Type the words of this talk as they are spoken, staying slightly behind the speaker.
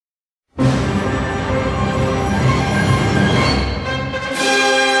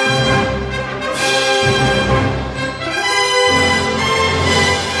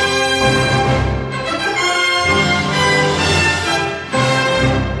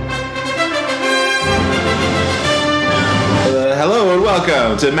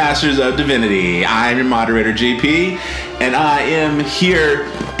Welcome to Masters of Divinity. I'm your moderator, JP, and I am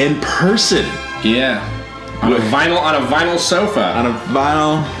here in person. Yeah. On a vinyl sofa. On a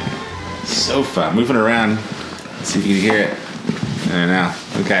vinyl sofa. Moving around. Let's see if you can hear it. I don't know.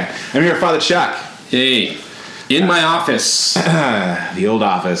 Okay. I'm here with Father Chuck. Hey. In my office. The old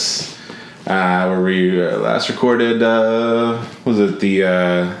office. Where we last recorded, was it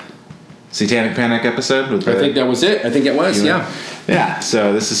the Satanic Panic episode? I think that was it. I think it was, yeah. Yeah,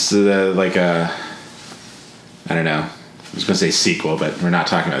 so this is like a, I don't know. I was going to say sequel, but we're not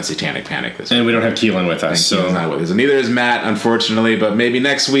talking about Satanic Panic this week. And we don't have Keelan with us. Keelan's not with us. And neither is Matt, unfortunately, but maybe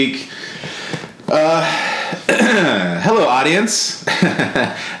next week. Hello, audience.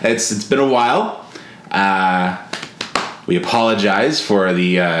 It's been a while. We apologize for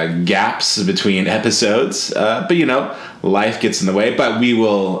the gaps between episodes, but you know, life gets in the way. But we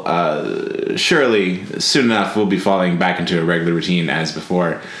will surely, soon enough, we'll be falling back into a regular routine as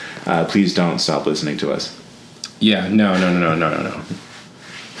before. Please don't stop listening to us. Yeah, no.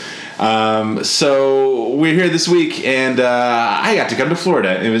 So we're here this week, and I got to come to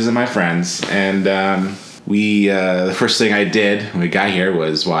Florida. It was with my friends, and the first thing I did when we got here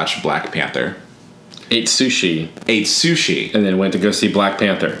was watch Black Panther. Ate sushi. And then went to go see Black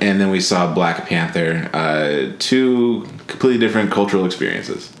Panther. And then we saw Black Panther. Two completely different cultural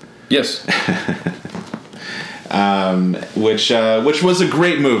experiences. Yes. Which was a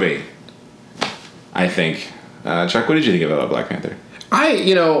great movie, I think. Chuck, what did you think about Black Panther? I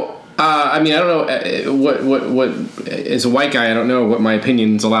don't know what as a white guy, I don't know what my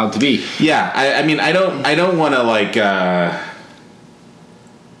opinion's allowed to be. Yeah, I don't want to like.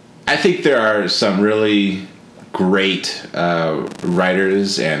 I think there are some really great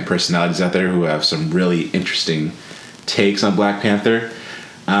writers and personalities out there who have some really interesting takes on Black Panther.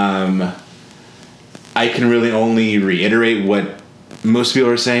 I can really only reiterate what most people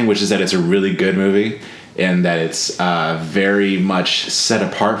are saying, which is that it's a really good movie and that it's very much set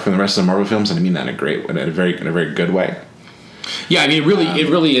apart from the rest of the Marvel films, and I mean that in a very good way. Yeah, I mean it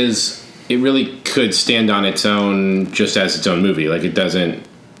really is. It really could stand on its own, just as its own movie. Like it doesn't.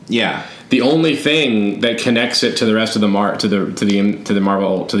 Yeah. The only thing that connects it to the rest of the Marvel, to the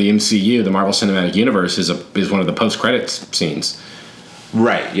MCU, the Marvel Cinematic Universe, is one of the post-credits scenes.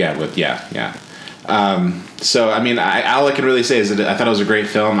 Right. Yeah. So I mean, all I can really say is that I thought it was a great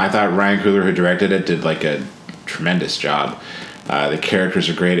film. I thought Ryan Coogler, who directed it, did like a tremendous job. The characters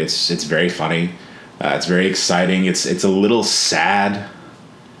are great. It's very funny. It's very exciting. It's a little sad.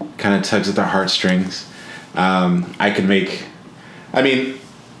 Kind of tugs at the heartstrings.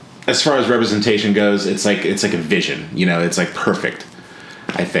 As far as representation goes, it's like a vision. You know, it's like perfect.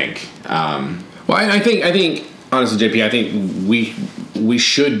 I think. I think honestly, JP, I think we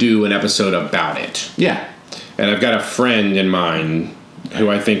should do an episode about it. Yeah. And I've got a friend in mind who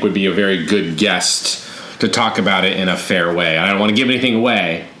I think would be a very good guest to talk about it in a fair way. I don't want to give anything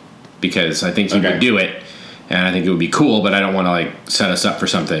away because I think he would do it, and I think it would be cool. But I don't want to like set us up for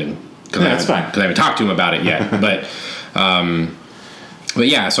something. That's fine. Because I haven't talked to him about it yet. But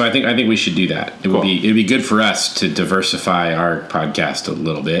yeah, so I think we should do that. It'd be good for us to diversify our podcast a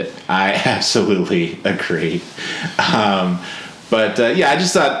little bit. I absolutely agree. I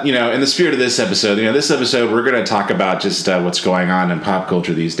just thought, in the spirit of this episode, we're going to talk about just what's going on in pop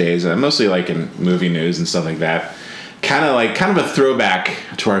culture these days, mostly like in movie news and stuff like that. Kind of a throwback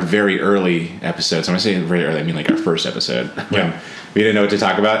to our very early episodes. When I say very early, I mean like our first episode. When we didn't know what to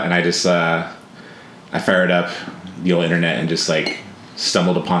talk about, and I just I fired up the old internet and just like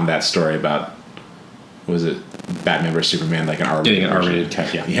stumbled upon that story about, was it Batman vs Superman, like an R-rated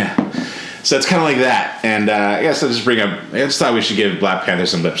cut, yeah. So it's kind of like that, and I guess I just thought we should give Black Panther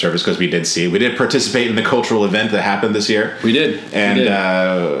some lip service because we did participate in the cultural event that happened this year. We did, and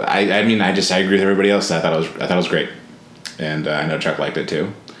I agree with everybody else. I thought it was great, and I know Chuck liked it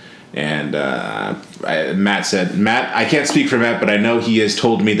too. And Matt, I can't speak for Matt, but I know he has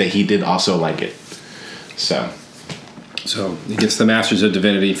told me that he did also like it. So it gets the Masters of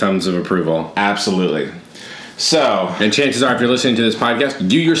Divinity thumbs of approval. Absolutely. So, and chances are, if you're listening to this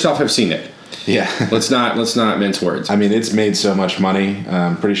podcast, you yourself have seen it. Yeah. let's not mince words. I mean, it's made so much money.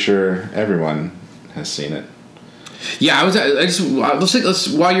 I'm pretty sure everyone has seen it. Yeah, let's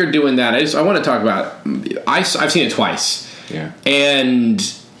while you're doing that, I want to talk about. I've seen it twice. Yeah. And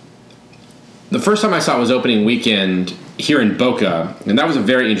the first time I saw it was opening weekend here in Boca, and that was a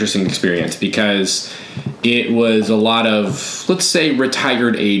very interesting experience because it was a lot of, let's say,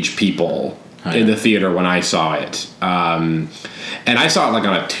 retired age people in the theater when I saw it, and I saw it like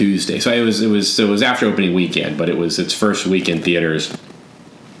on a Tuesday, so it was after opening weekend, but it was its first week in theaters,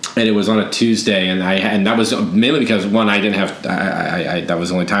 and it was on a Tuesday, and that was mainly because one, I didn't have I that was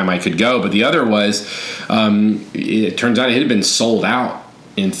the only time I could go, but the other was it turns out it had been sold out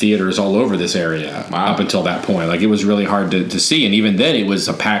in theaters all over this area up until that point. Like, it was really hard to see, and even then it was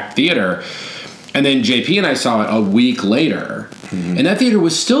a packed theater. And then JP and I saw it a week later, and that theater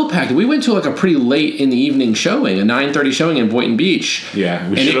was still packed. We went to like a pretty late in the evening showing, a 9:30 showing in Boynton Beach. Yeah,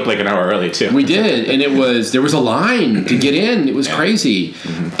 we showed up like an hour early too. We did, and there was a line to get in. It was crazy,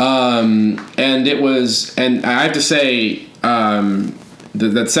 and it was, and I have to say,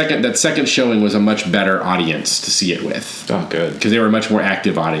 that second showing was a much better audience to see it with. Oh, good, because they were a much more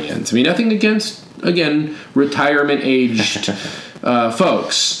active audience. I mean, nothing against, again, retirement aged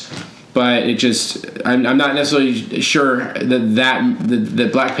folks. But it just, I'm not necessarily sure that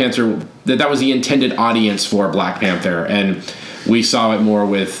Black Panther, that was the intended audience for Black Panther, and we saw it more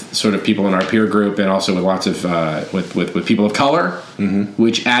with sort of people in our peer group, and also with lots of with people of color,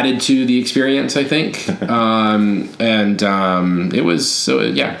 which added to the experience, I think. It was so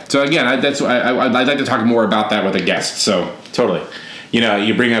again, I'd like to talk more about that with a guest. So totally,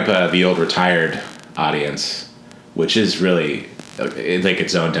 you bring up the old retired audience, which is really like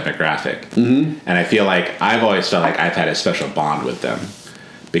its own demographic, and I feel like I've always felt like I've had a special bond with them,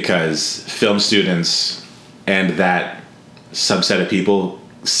 because film students and that subset of people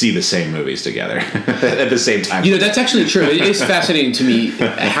see the same movies together at the same time. That's actually true. It is fascinating to me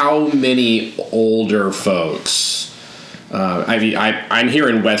how many older folks. I'm here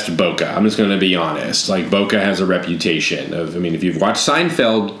in West Boca. I'm just going to be honest. Like, Boca has a reputation of, if you've watched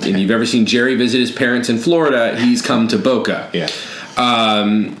Seinfeld and you've ever seen Jerry visit his parents in Florida, he's come to Boca. Yeah.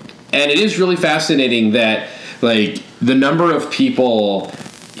 And it is really fascinating that, like, the number of people,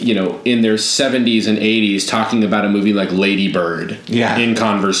 in their 70s and 80s talking about a movie like Lady Bird in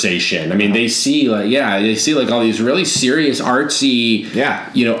conversation. They see all these really serious, artsy,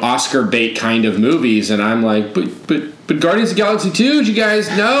 Oscar bait kind of movies, and I'm like, but Guardians of the Galaxy 2, did you guys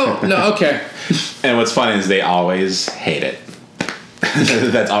no, okay. And what's funny is they always hate it.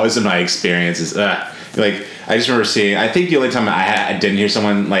 That's always been my experience. Is like, I just remember seeing. I think the only time I didn't hear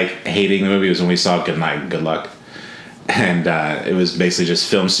someone like hating the movie was when we saw Good Night, Good Luck. And it was basically just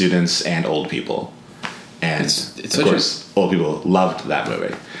film students and old people, and it's of course old people loved that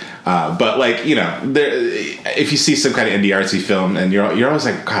movie. But like, if you see some kind of indie artsy film, and you're always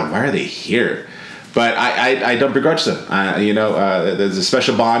like, God, why are they here? But I don't begrudge them. There's a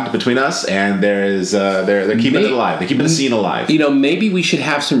special bond between us, and they're keeping it alive. They're keeping the scene alive. Maybe we should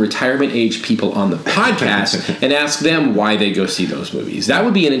have some retirement age people on the podcast and ask them why they go see those movies. That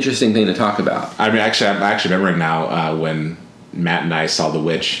would be an interesting thing to talk about. I'm actually remembering now when Matt and I saw The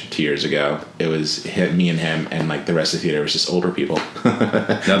Witch 2 years ago. It was me and him, and like the rest of the theater was just older people.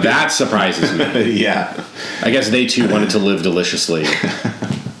 Now that surprises me. Yeah, I guess they too wanted to live deliciously.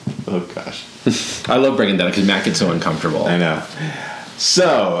 Oh gosh. I love bringing that up because Matt gets so uncomfortable. I know.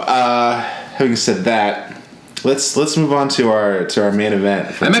 So, having said that, let's move on to our main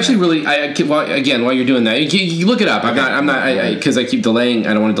event. I'm actually really while you're doing that, you look it up. Okay. I'm not because I keep delaying.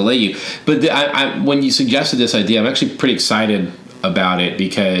 I don't want to delay you. But when you suggested this idea, I'm actually pretty excited about it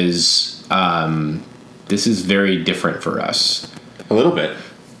because this is very different for us. A little bit.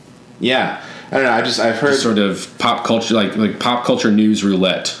 Yeah. I don't know. I've heard sort of pop culture, like pop culture news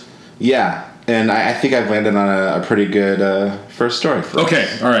roulette. Yeah, and I think I've landed on a pretty good first story for Okay,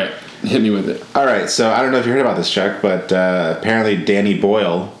 us. All right. Hit me with it. All right, so I don't know if you heard about this, Chuck, but apparently Danny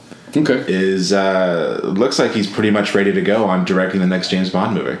Boyle is looks like he's pretty much ready to go on directing the next James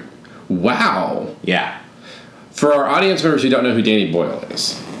Bond movie. Wow. Yeah. For our audience members who don't know who Danny Boyle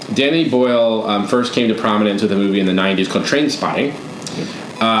is, Danny Boyle first came to prominence with a movie in the 90s called Trainspotting.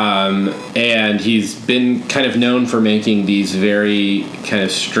 And he's been kind of known for making these very kind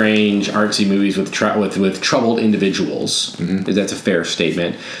of strange, artsy movies with troubled individuals. Mm-hmm. That's a fair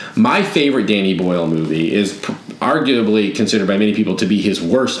statement. My favorite Danny Boyle movie is arguably considered by many people to be his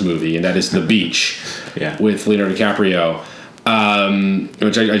worst movie, and that is The Beach with Leonardo DiCaprio,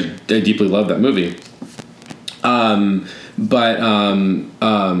 which I deeply love that movie. But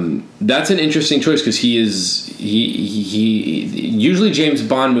that's an interesting choice because he usually James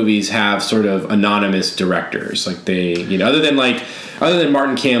Bond movies have sort of anonymous directors, like they, other than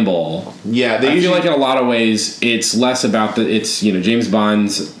Martin Campbell. Yeah, I feel like in a lot of ways it's less about James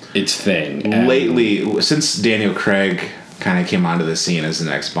Bond's its thing. Lately, since Daniel Craig kind of came onto the scene as the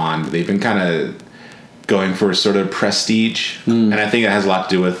next Bond, they've been kind of going for sort of prestige, and I think it has a lot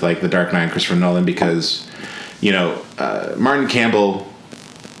to do with like The Dark Knight and Christopher Nolan because. Martin Campbell.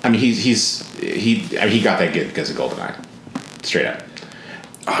 I mean, he got that gig because of GoldenEye, straight up.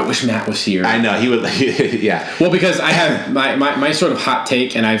 I wish Matt was here. I know he would. Yeah. Well, because I have my sort of hot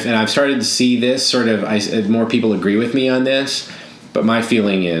take, and I've started to see this sort of. More people agree with me on this, but my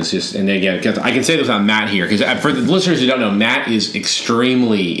feeling is just, and again, because I can say this without Matt here, because for the listeners who don't know, Matt is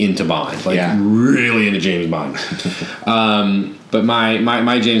extremely into Bond, really into James Bond. But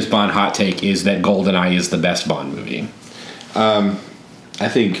my James Bond hot take is that GoldenEye is the best Bond movie. I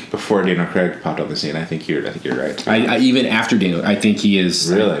think before Daniel Craig popped on the scene, I think you're right. I even after Daniel, I think he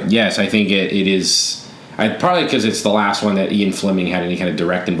is. Really? Yes, I think it is. Probably because it's the last one that Ian Fleming had any kind of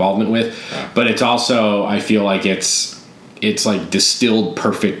direct involvement with, but it's also, I feel like it's like distilled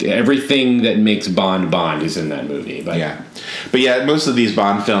perfect. Everything that makes Bond is in that movie. But most of these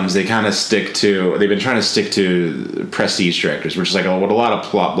Bond films, they kind of they've been trying to stick to prestige directors, which is like what a lot of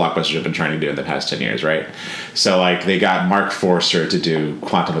blockbusters have been trying to do in the past 10 years, right? So like they got Mark Forster to do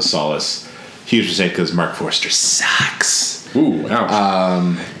Quantum of Solace. Huge mistake because Mark Forster sucks. Ooh,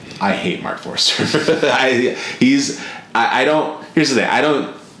 ouch. I hate Mark Forster. Here's the thing. I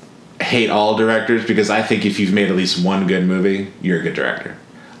don't hate all directors because I think if you've made at least one good movie, you're a good director.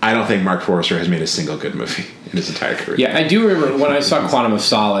 I don't think Mark Forster has made a single good movie in his entire career. Yeah, I do remember when I saw Quantum of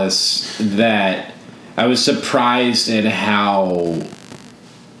Solace that I was surprised at how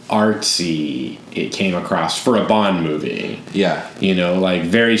artsy it came across for a Bond movie. Yeah. Like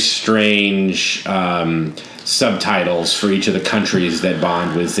very strange subtitles for each of the countries that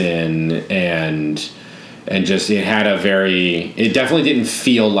Bond was in, and just it definitely didn't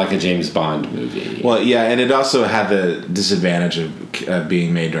feel like a James Bond movie. Well, yeah, and it also had the disadvantage of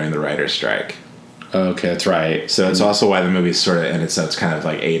being made during the writer's strike. Okay, that's right. So it's also why the movie's sort of, and it's kind of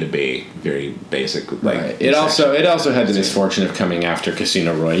like A to B, very basic. Like right. It also had the misfortune of coming after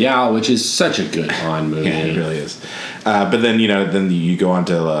Casino Royale, which is such a good Bond movie. Yeah, it really is. But then then you go on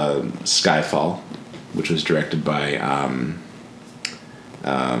to Skyfall, which was directed by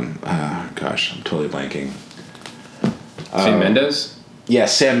gosh, I'm totally blanking. Sam Mendes? Yeah,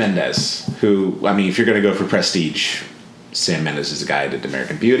 Sam Mendes, who, I mean, if you're going to go for prestige, Sam Mendes is the guy who did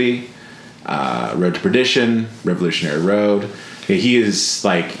American Beauty, Road to Perdition, Revolutionary Road. He is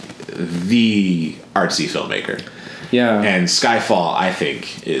like the artsy filmmaker. Yeah. And Skyfall, I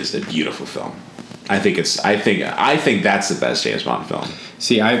think, is a beautiful film. I think that's the best James Bond film.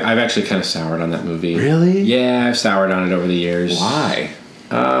 See, I've actually kind of soured on that movie. Really? Yeah, I've soured on it over the years. Why?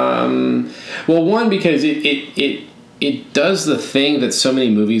 Well, one, because it does the thing that so many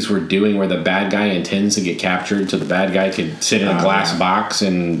movies were doing, where the bad guy intends to get captured, so the bad guy could sit in a glass box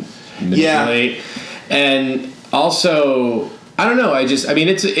and manipulate. Yeah. And also, I don't know. I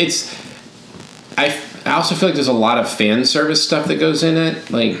also feel like there's a lot of fan service stuff that goes in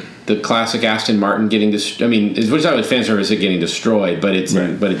it, like the classic Aston Martin getting which is not fan service, it getting destroyed, but it's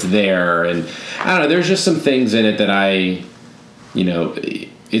there, and I don't know. There's just some things in it that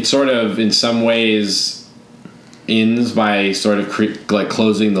it sort of in some ways ends by sort of like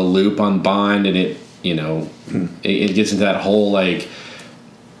closing the loop on Bond, and it gets into that whole it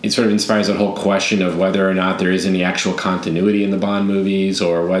sort of inspires that whole question of whether or not there is any actual continuity in the Bond movies,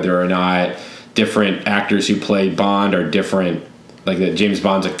 or whether or not different actors who play Bond are different, like that James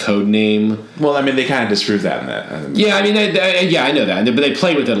Bond's a code name. Well, I mean, they kind of disprove that in that. Yeah, I mean, I know that, but they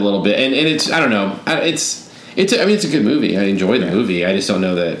played with it a little bit, and it's, I don't know, it's a good movie. I enjoy the movie. I just don't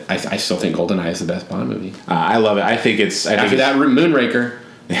know that I still think GoldenEye is the best Bond movie. I love it. I think it's after that Moonraker.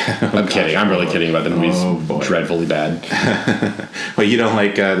 I'm kidding. I'm really kidding about the movie's dreadfully bad. Well, you don't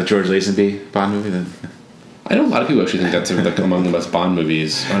like the George Lazenby Bond movie then? I know a lot of people actually think that's like among the best Bond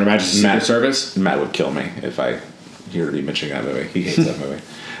movies. On Her Majesty's Secret Service. Matt would kill me if I heard you mentioning that movie. He hates that movie.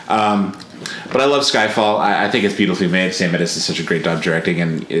 But I love Skyfall. I think it's beautifully made. Sam Mendes is such a great job directing,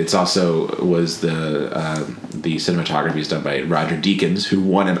 and it's also was the cinematography is done by Roger Deakins, who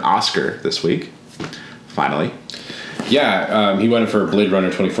won an Oscar this week. Finally. Yeah, he won it for Blade Runner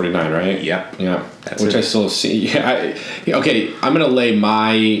 2049, right? Yep. Yeah. Which I still see. Yeah. Okay, I'm gonna lay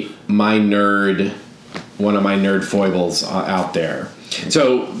one of my nerd foibles out there.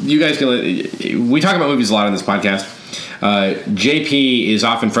 So you guys we talk about movies a lot on this podcast. JP is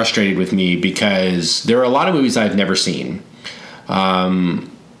often frustrated with me because there are a lot of movies I've never seen. One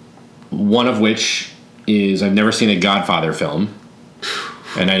of which is I've never seen a Godfather film.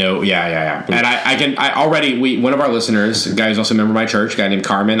 And I know, yeah. And one of our listeners, a guy who's also a member of my church, a guy named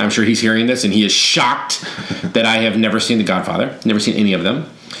Carmen, I'm sure he's hearing this, and he is shocked that I have never seen The Godfather, never seen any of them.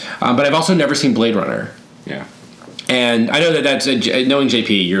 But I've also never seen Blade Runner. Yeah. And I know that's, knowing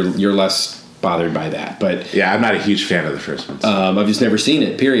JP, you're less bothered by that. But Yeah, I'm not a huge fan of the first one. I've just never seen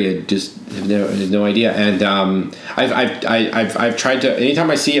it. Period. Just have no idea. And I've tried to.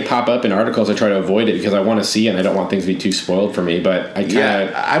 Anytime I see it pop up in articles, I try to avoid it because I want to see it and I don't want things to be too spoiled for me. But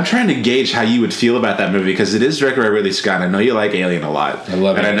I'm trying to gauge how you would feel about that movie because it is directed by Ridley Scott. I know you like Alien a lot. I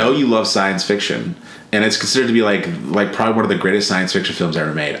love it. And I know you love science fiction. And it's considered to be like probably one of the greatest science fiction films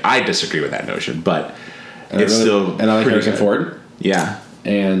ever made. I disagree with that notion, but it's still. And I like pretty Harrison good. Ford. Yeah.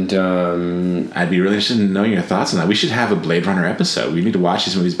 And I'd be really interested in knowing your thoughts on that. We should have a Blade Runner episode. We need to watch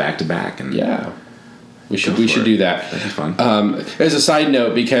these movies back to back. And yeah, we should do that. That'd be fun. As a side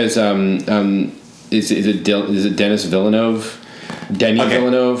note, because is it Denis Villeneuve? Denis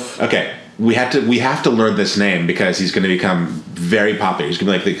Villeneuve. Okay. We have to learn this name because he's going to become very popular. He's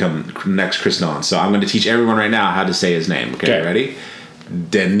going to become next Chris Nolan. So I'm going to teach everyone right now how to say his name. Okay. Ready?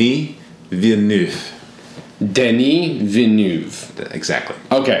 Denis Villeneuve. Denis Villeneuve. Exactly.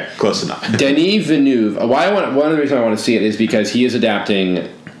 Okay. Close enough. Denis Villeneuve. One of the reasons I want to see it is because he is adapting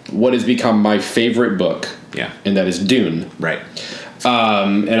what has become my favorite book. Yeah. And that is Dune. Right.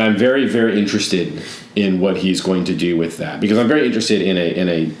 And I'm very, very interested in what he's going to do with that because I'm very interested in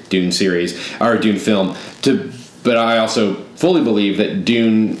a Dune series or a Dune film. But I also fully believe that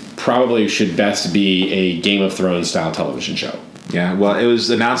Dune probably should best be a Game of Thrones style television show. Yeah, well, it was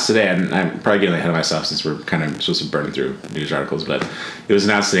announced today, and I'm probably getting ahead of myself since we're kind of supposed to burn through news articles, but it was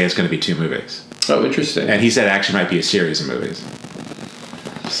announced today it's going to be 2 movies. Oh, interesting. And he said it actually might be a series of movies.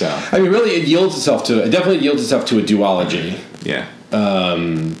 So. I mean, really, it definitely yields itself to a duology. Yeah.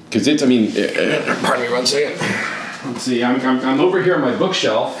 Because it's, I mean, pardon me one second. Let's see, I'm over here on my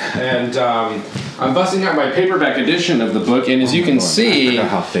bookshelf, and I'm busting out my paperback edition of the book, and as you can see, I forgot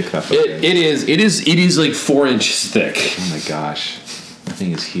how thick that book is. It is like 4 inches thick. Oh my gosh, that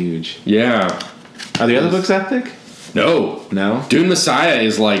thing is huge. Yeah. Are the other books that thick? No. Dune Messiah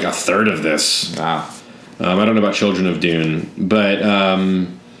is like a third of this. Wow. I don't know about Children of Dune, but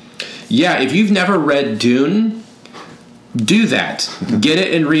yeah, if you've never read Dune, do that. Get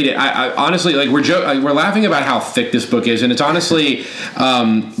it and read it. I honestly, like, we're laughing about how thick this book is, and it's honestly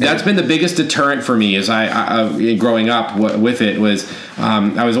that's been the biggest deterrent for me as I growing up with it was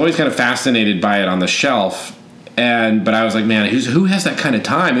I was always kind of fascinated by it on the shelf. But I was like, man, who has that kind of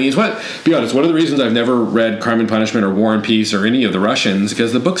time? I mean, be honest, one of the reasons I've never read Crime and Punishment or War and Peace or any of the Russians,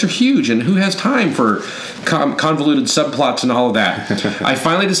 because the books are huge, and who has time for convoluted subplots and all of that? I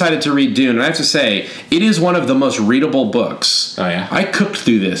finally decided to read Dune, and I have to say, it is one of the most readable books. Oh, yeah? I cooked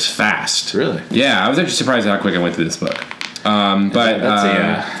through this fast. Really? Yeah, I was actually surprised at how quick I went through this book. But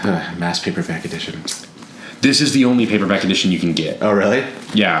that's a mass paperback edition. This is the only paperback edition you can get. Oh, really?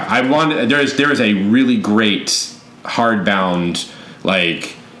 Yeah, there is a really great hardbound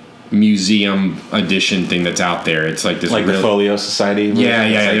like museum edition thing that's out there. It's like this, like the Folio Society. Yeah.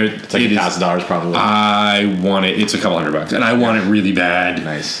 It's like $1,000 probably. I want it. It's a couple $100, and I want it really bad.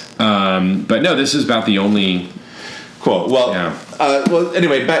 Nice. But no, this is about the only. Cool. Well, yeah. Well.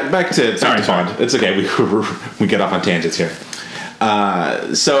 Anyway, back to Bond. It's okay. We get off on tangents here.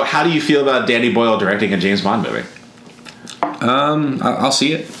 So, how do you feel about Danny Boyle directing a James Bond movie? I'll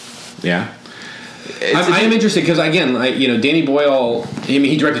see it. Yeah. I am interested because, again, Danny Boyle. I mean,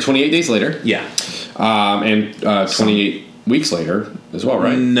 he directed 28 Days Later. Yeah. And 28 Weeks Later as well,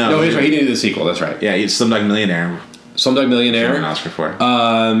 right? No, he's right. He didn't do the sequel. That's right. Yeah, he's Slumdog Millionaire. Slumdog Millionaire. An Oscar for.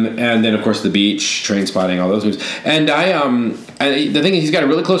 And then, of course, The Beach, Trainspotting, all those movies. And the thing is, he's got a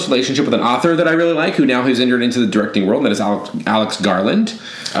really close relationship with an author that I really like, who now has entered into the directing world, and that is Alex Garland,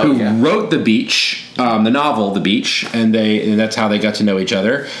 who wrote The Beach, the novel The Beach, and that's how they got to know each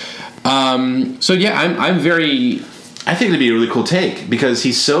other. So yeah, I'm very. I think it'd be a really cool take because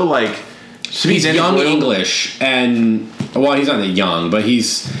he's so like. He's young English, and well, he's not that young, but he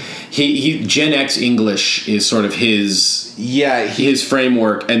Gen X English is sort of his his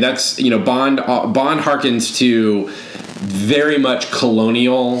framework, and that's Bond harkens to very much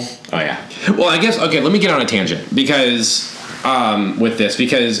colonial. Oh yeah. Well, I guess let me get on a tangent because with this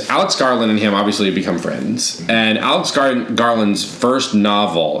because Alex Garland and him obviously have become friends, and Alex Garland's first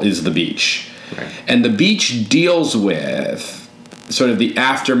novel is The Beach, right. And The Beach deals with sort of the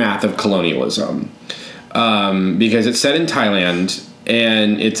aftermath of colonialism because it's set in Thailand.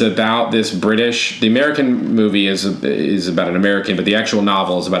 And it's about this British. The American movie is about an American, but the actual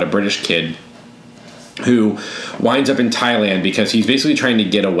novel is about a British kid who winds up in Thailand because he's basically trying to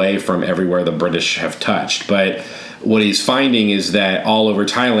get away from everywhere the British have touched. But what he's finding is that all over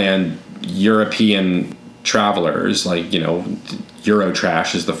Thailand, European travelers, like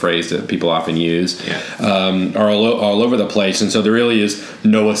Eurotrash is the phrase that people often use, are all over the place, and so there really is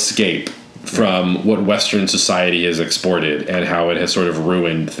no escape from what Western society has exported and how it has sort of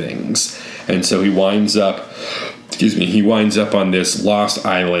ruined things. And so he winds up on this lost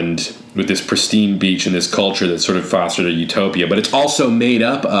island with this pristine beach and this culture that sort of fostered a utopia, but it's also made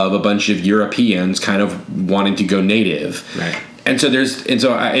up of a bunch of Europeans kind of wanting to go native. Right. And so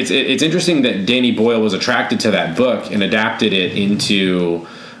it's interesting that Danny Boyle was attracted to that book and adapted it into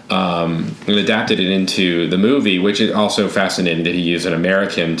the movie, which is also fascinating that he used an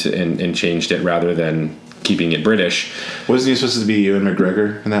American and changed it rather than keeping it British. Wasn't he supposed to be Ewan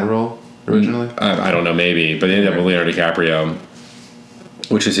McGregor in that role originally? I don't know, maybe, but they ended up with Leonardo DiCaprio,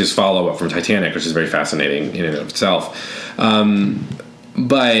 which is his follow-up from Titanic, which is very fascinating in and of itself.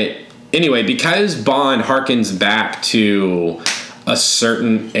 But anyway, because Bond harkens back to a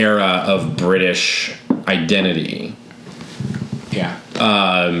certain era of British identity,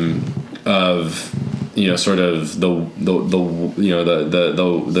 of sort of the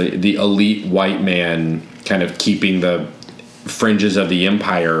elite white man kind of keeping the fringes of the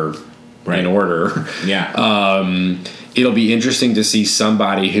empire in order. It'll be interesting to see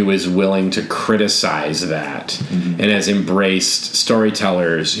somebody who is willing to criticize that and has embraced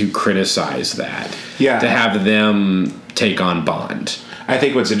storytellers who criticize that. To have them take on Bond. I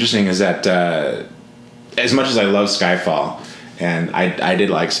think what's interesting is that as much as I love Skyfall, and I did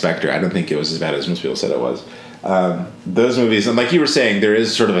like Spectre, I don't think it was as bad as most people said it was. Those movies, and like you were saying, there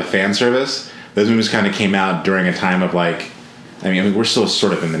is sort of a fan service. Those movies kind of came out during a time of we're still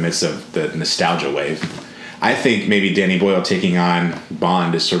sort of in the midst of the nostalgia wave. I think maybe Danny Boyle taking on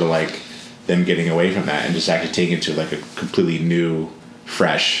Bond is sort of like them getting away from that and just actually taking it to like a completely new,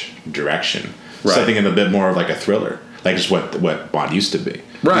 fresh direction. Right. Something in a bit more of like a thriller, like just what Bond used to be.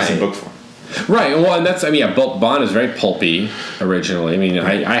 Right. In book form. Right. Well, and Bond is very pulpy originally. I mean,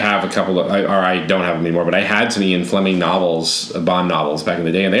 I have a couple of, or I don't have them anymore, but I had some Ian Fleming novels, Bond novels back in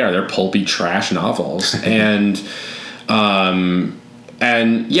the day, and they're pulpy trash novels. And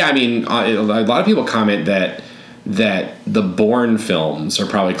yeah, I mean, a lot of people comment that the Bourne films are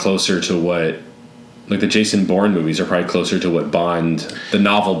probably closer to what, like the Jason Bourne movies are probably closer to what Bond, the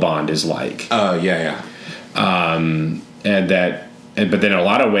novel Bond, is like. Yeah. But then in a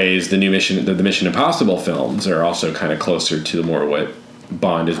lot of ways, the Mission Impossible films are also kind of closer to more what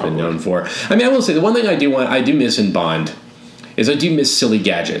Bond has been known for. I mean, I will say the one thing I do miss in Bond is I do miss silly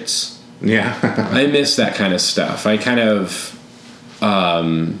gadgets. Yeah. I miss that kind of stuff. I kind of,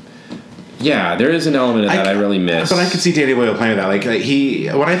 there is an element of that I really miss. But I could see Danny Boyle playing with that. Like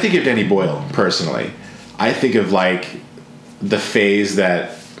when I think of Danny Boyle personally, I think of like the phase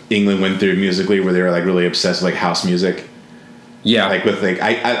that England went through musically, where they were like really obsessed with like house music. Yeah, like with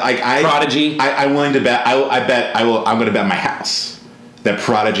Prodigy. I'm willing to bet. I'm going to bet my house that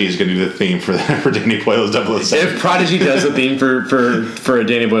Prodigy is going to do the theme for Danny Boyle's 007. If Prodigy does the theme for a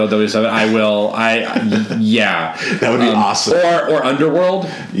Danny Boyle 007, I will. Yeah, that would be awesome. Or Underworld.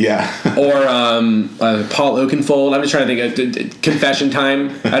 Yeah. Or Paul Oakenfold. I'm just trying to think of Confession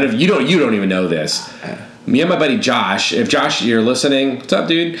Time. You don't even know this. Me and my buddy Josh. If Josh, you're listening, what's up,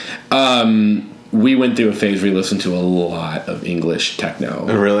 dude? We went through a phase where we listened to a lot of English techno.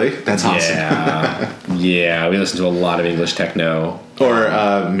 Oh, really? That's awesome. Yeah, we listened to a lot of English techno. Or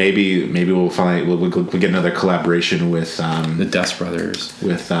maybe we'll get another collaboration with the Dust Brothers,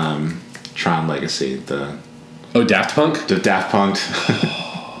 with Tron Legacy. Daft Punk. The Daft Punk.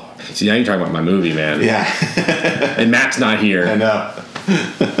 See, now you're talking about my movie, man. Yeah. And Matt's not here. I know.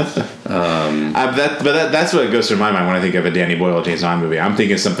 That's what goes through my mind when I think of a Danny Boyle James Bond movie. I'm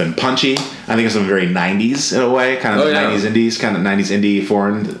thinking of something punchy. I think of something very 90s in a way, kind of 90s indies, kind of 90s indie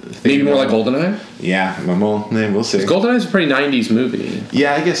foreign thing. Maybe more like GoldenEye? Yeah, we'll see. GoldenEye's a pretty 90s movie.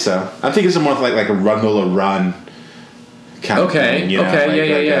 Yeah, I guess so. I'm thinking some more like a Run Lola Run kind of thing.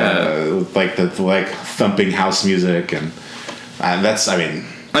 Like the thumping house music, and that's, I mean...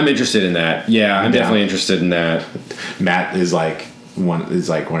 I'm interested in that. Yeah, I'm definitely interested in that. Matt is like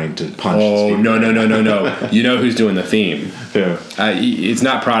wanting to punch. Oh, no. You know who's doing the theme. Who? It's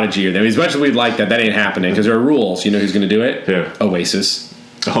not Prodigy or them. As much as we'd like that ain't happening because there are rules. You know who's going to do it? Who? Oasis.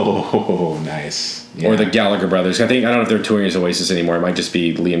 Oh, nice. Yeah. Or the Gallagher brothers. I don't know if they're touring as Oasis anymore. It might just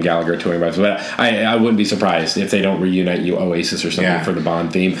be Liam Gallagher touring by. But I wouldn't be surprised if they don't reunite Oasis or something for the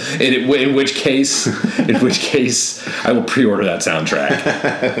Bond theme. In which case, I will pre-order that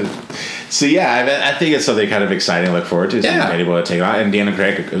soundtrack. So I think it's something kind of exciting to look forward to. Yeah. Something able to take on, and Daniel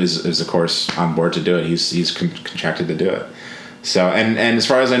Craig is of course on board to do it. He's contracted to do it. So and as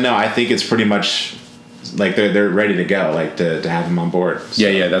far as I know, I think it's pretty much like they're ready to go, like to have him on board. So.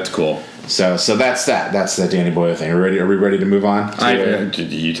 Yeah, that's cool. So that's that. That's the Danny Boyle thing. Are we ready to move on?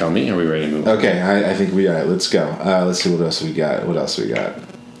 You tell me. Are we ready to move on? Okay, I think we are. Let's go. Let's see what else we got.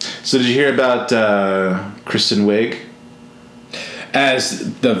 So did you hear about Kristen Wiig?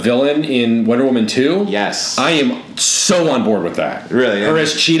 as the villain in Wonder Woman 2. Yes. I am so on board with that. Really? Her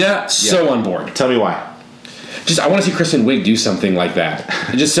as Cheetah, so on board. Tell me why. Just I want to see Kristen Wiig do something like that.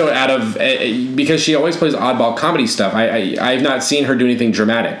 Just so out of because she always plays oddball comedy stuff. I've not seen her do anything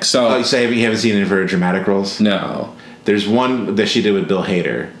dramatic. So Oh, you say you haven't seen any of her dramatic roles? no. There's one that she did with Bill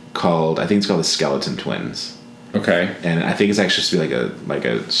Hader called The Skeleton Twins, Okay. and I think it's actually supposed to be like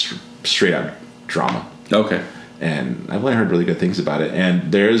a straight up drama. Okay. And I've only heard really good things about it.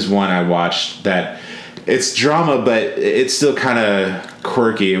 And there's one I watched that it's drama, but it's still kind of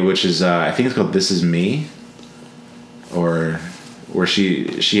quirky, which is I think it's called This Is Me, or where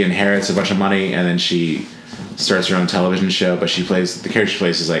she inherits a bunch of money and then she starts her own television show, but the character she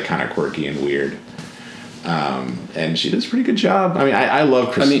plays is like kind of quirky and weird. And she does a pretty good job. I mean, I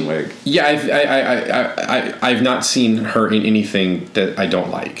love Kristen Wiig. Yeah, I've not seen her in anything that I don't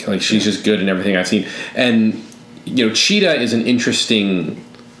like. Like she's just good in everything I've seen. And Cheetah is an interesting.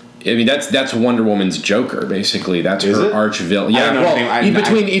 I mean, that's Wonder Woman's Joker, basically. That's her arch villain. Yeah,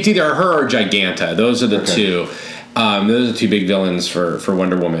 it's either her or Giganta. Those are the two. Those are the two big villains for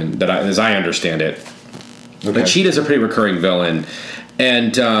Wonder Woman as I understand it. Okay. But Cheetah's a pretty recurring villain,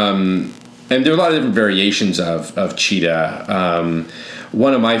 and there are a lot of different variations of Cheetah.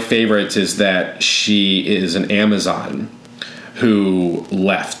 One of my favorites is that she is an Amazon who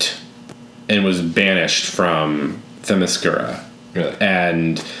left and was banished from Themyscira. Really?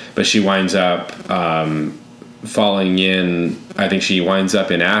 But she winds up falling in. I think she winds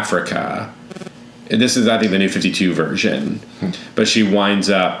up in Africa. This is, I think, the New 52 version. But she winds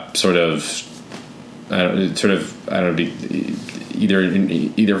up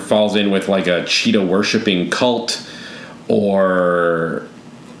either falls in with like a cheetah worshipping cult or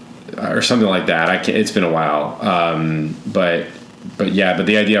something like that. It's been a while. But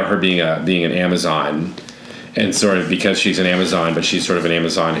the idea of her being an Amazon, and sort of because she's an Amazon, but she's sort of an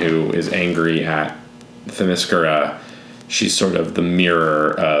Amazon who is angry at Themyscira. She's sort of the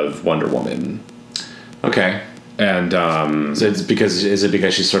mirror of Wonder Woman. Okay. And so is it because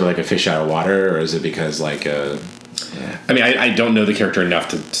she's sort of like a fish out of water, or is it because like a? I mean, I don't know the character enough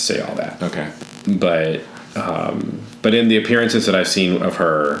to say all that. Okay. But in the appearances that I've seen of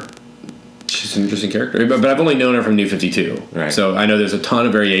her, she's an interesting character. But I've only known her from New 52. Right. So I know there's a ton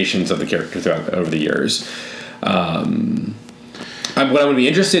of variations of the character over the years. What I'm going to be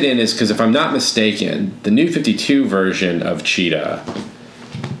interested in is, because if I'm not mistaken, the New 52 version of Cheetah,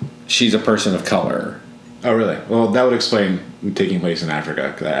 she's a person of color. Oh, really? Well, that would explain taking place in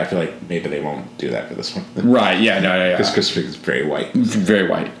Africa, because I feel like maybe they won't do that for this one. Right, yeah, no. Because Chris is very white. Very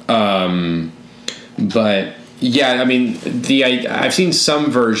white. But, yeah, I mean, I've seen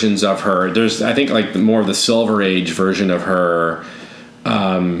some versions of her. There's, I think, like, more of the Silver Age version of her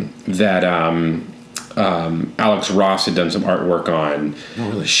that Alex Ross had done some artwork on. Oh,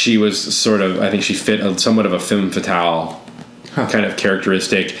 really? She was sort of, I think she fit somewhat of a femme fatale kind of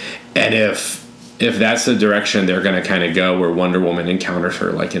characteristic. And if that's the direction they're going to kind of go, where Wonder Woman encounters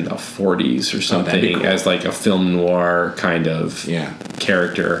her like in the 40s or something, cool, as like a film noir kind of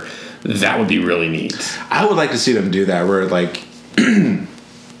character, that would be really neat. I would like to see them do that, where like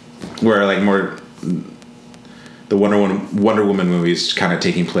more the Wonder Woman movies kind of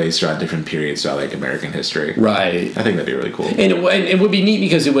taking place throughout different periods throughout like American history. Right. I think that'd be really cool. And it would be neat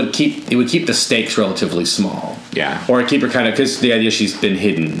because it would keep the stakes relatively small. Yeah. Or keep her kind of, because the idea she's been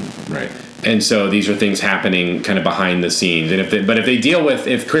hidden. Right. And so these are things happening kind of behind the scenes. And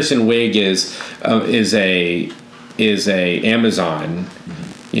if Kristen Wiig is a Amazon,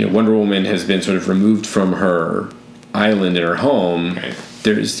 Wonder Woman has been sort of removed from her island in her home. Right.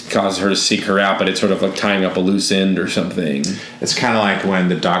 There's causes her to seek her out, but it's sort of like tying up a loose end or something. It's kind of like when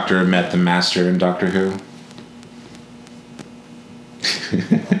the Doctor met the Master in Doctor Who.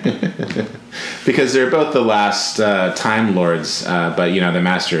 Because they're both the last Time Lords, but the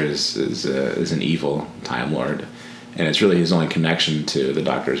Master is an evil Time Lord, and it's really his only connection to the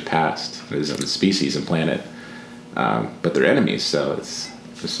Doctor's past, his own species and planet. But they're enemies, so it's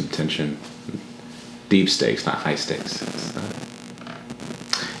just some tension, deep stakes, not high stakes.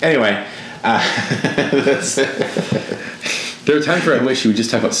 Anyway, that's there are times where I wish you would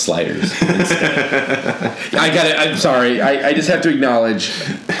just talk about sliders instead. I got it. I'm sorry. I just have to acknowledge.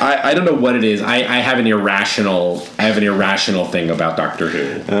 I don't know what it is. I have an irrational thing about Doctor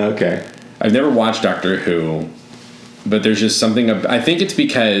Who. Okay. I've never watched Doctor Who, but there's just something. I think it's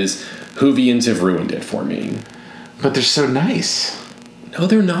because Whovians have ruined it for me. But they're so nice. No,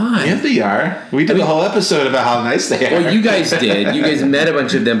 they're not. Yeah, they are. We did a whole episode about how nice they are. Well, you guys did. You guys met a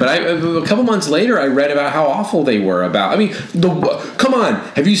bunch of them. But a couple months later, I read about how awful they were. Come on.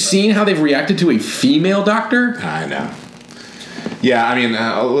 Have you seen how they've reacted to a female doctor? I know. Yeah, I mean,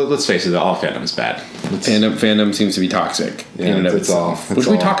 let's face it, all fandom's bad. Fandom seems to be toxic in and of itself, which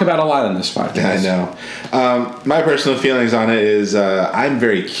we talk about a lot on this podcast. I know. My personal feelings on it is I'm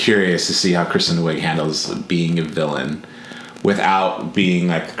very curious to see how Kristen Wiig handles being a villain without being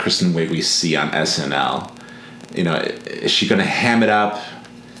like the Kristen Wiig we see on SNL. You know, is she going to ham it up?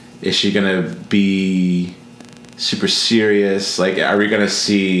 Is she going to be super serious? Like, are we going to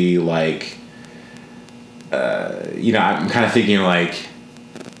see, like... I'm kind of thinking like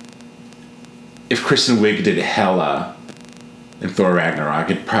if Kristen Wiig did Hela in Thor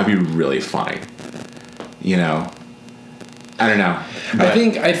Ragnarok, it'd probably be really funny. You know, I don't know.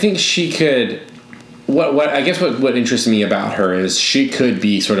 I think she could. What interests me about her is she could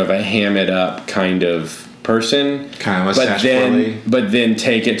be sort of a ham it up kind of person, kind of mustache but then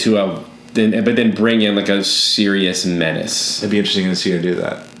take it to but then bring in like a serious menace. It'd be interesting to see her do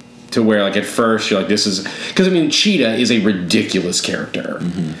that. To where, like, at first you're like, this is... Because, I mean, Cheetah is a ridiculous character.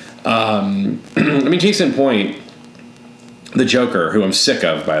 Mm-hmm. I mean, case in point, the Joker, who I'm sick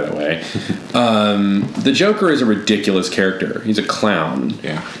of, by the way. The Joker is a ridiculous character. He's a clown.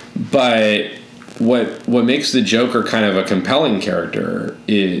 Yeah. But what makes the Joker kind of a compelling character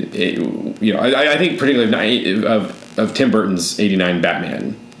is... I think particularly of Tim Burton's 89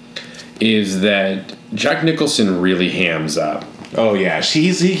 Batman is that Jack Nicholson really hams up. Oh yeah,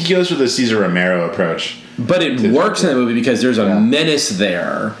 he goes for the Cesar Romero approach, but it works in that movie because there's a menace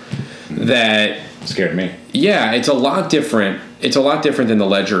there that scared me. Yeah, it's a lot different. It's a lot different than the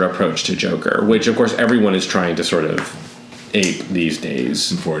Ledger approach to Joker, which of course everyone is trying to sort of ape these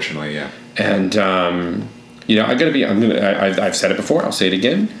days. Unfortunately, yeah. And I've said it before. I'll say it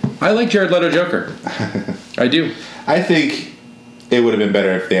again. I like Jared Leto Joker. I do. I think it would have been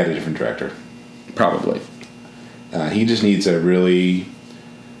better if they had a different director. Probably. He just needs a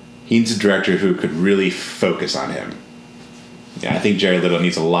director who could really focus on him. Yeah, I think Jared Leto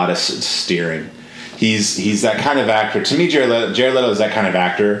needs a lot of steering. He's that kind of actor. To me, Jared Leto is that kind of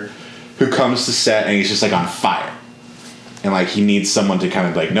actor who comes to set and he's just like on fire. And like he needs someone to kind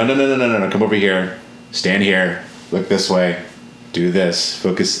of like, no, come over here, stand here, look this way, do this,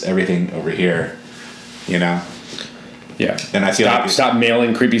 focus everything over here, you know? Yeah, and I feel stop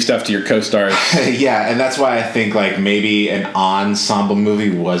mailing creepy stuff to your co-stars. Yeah, and that's why I think like maybe an ensemble movie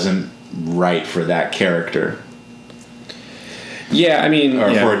wasn't right for that character. Yeah, I mean,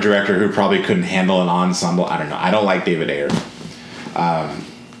 for a director who probably couldn't handle an ensemble. I don't know. I don't like David Ayer.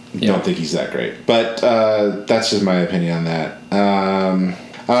 Don't think he's that great, but that's just my opinion on that.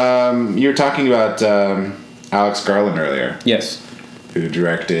 You were talking about Alex Garland earlier. Yes, who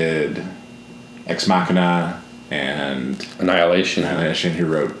directed Ex Machina. And Annihilation, who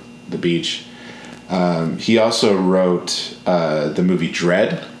wrote The Beach. He also wrote the movie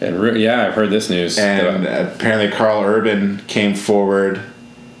Dread. And I've heard this news. And apparently Carl Urban came forward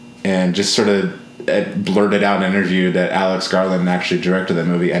and just sort of blurted out in an interview that Alex Garland actually directed that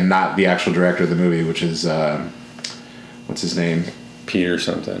movie and not the actual director of the movie, which is, what's his name? Peter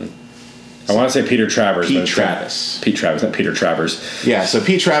something. I want to say Peter Travers. Pete Travis. Pete Travis, not Peter Travers. Yeah, so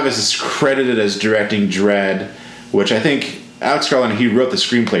Pete Travis is credited as directing Dread, which I think Alex Garland, he wrote the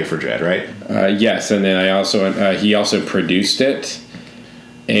screenplay for Dread, right? Yes, and then he also produced it,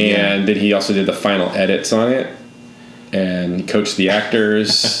 and then he also did the final edits on it, and he coached the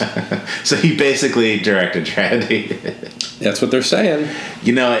actors. So he basically directed Dread. That's what they're saying.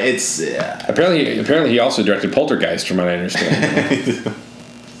 You know, it's apparently he also directed Poltergeist, from what I understand.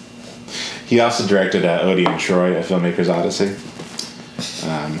 He also directed Odie and Troy, A Filmmaker's Odyssey.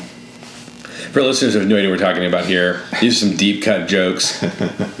 For listeners who have no idea what we're talking about here, these are some deep cut jokes.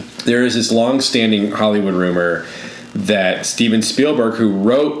 There is this long-standing Hollywood rumor that Steven Spielberg, who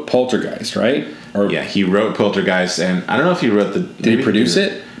wrote Poltergeist, right? Yeah, he wrote Poltergeist, and I don't know if he wrote the... Did he produce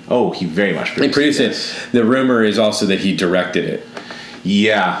it? Oh, he very much produced it. He produced it. The rumor is also that he directed it.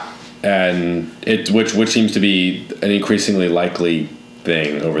 Yeah. And which seems to be an increasingly likely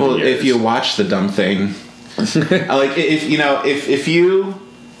thing over the years. Well, if you watch The Dumb Thing, like if you,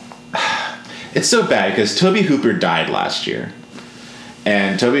 it's so bad because Tobe Hooper died last year,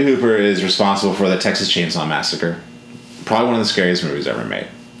 and Tobe Hooper is responsible for the Texas Chainsaw Massacre, probably one of the scariest movies ever made.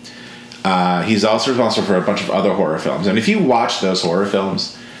 He's also responsible for a bunch of other horror films, and if you watch those horror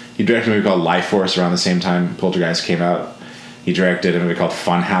films, he directed a movie called Life Force around the same time Poltergeist came out. He directed a movie called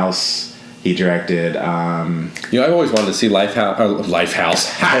Funhouse. He directed... I've always wanted to see Life Force.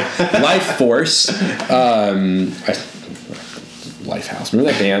 Lifehouse.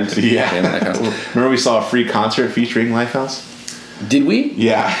 Remember that band? Yeah. Lifehouse. Remember we saw a free concert featuring Lifehouse? Did we?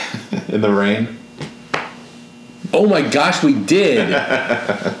 Yeah. In the rain. Oh my gosh, we did.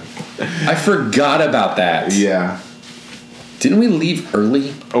 I forgot about that. Yeah. Didn't we leave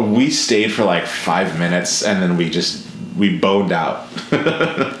early? We stayed for like 5 minutes, and then we boned out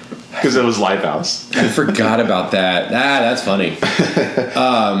because it was Lifehouse. I forgot about that. That's funny.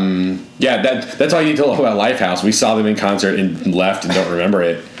 Yeah, that's all you need to know about Lifehouse. We saw them in concert and left and don't remember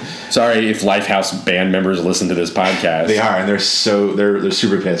it. Sorry if Lifehouse band members listen to this podcast. They are, and they're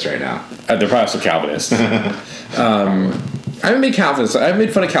super pissed right now. They're probably still Calvinists. I haven't made Calvinists. I haven't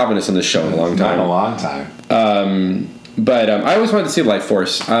made fun of Calvinists on this show in a long time. Not in a long time. But I always wanted to see Life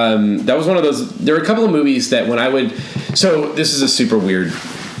Force. That was one of those. There were a couple of movies that when I would. So this is super random.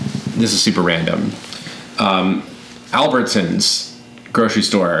 Albertsons grocery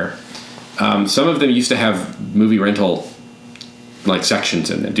store. Some of them used to have movie rental like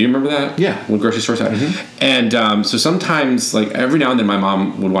sections in it. Do you remember that? Yeah. When grocery stores had. Mm-hmm. And so sometimes, like every now and then, my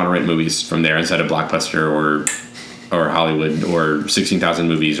mom would want to rent movies from there instead of Blockbuster or Hollywood or 16,000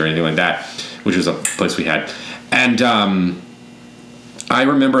 Movies or anything like that, which was a place we had. And I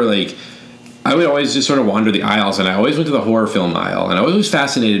remember, like, I would always just sort of wander the aisles, and I always went to the horror film aisle, and I was always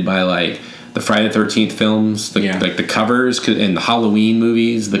fascinated by, like, the Friday the 13th films, like the covers, and the Halloween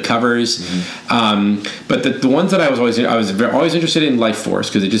movies, the covers. Mm-hmm. But the ones that I was always interested in Life Force,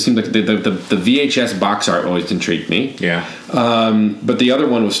 because it just seemed like the VHS box art always intrigued me. Yeah. But the other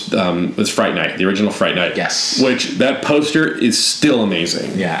one was Fright Night, the original Fright Night. Yes. Which that poster is still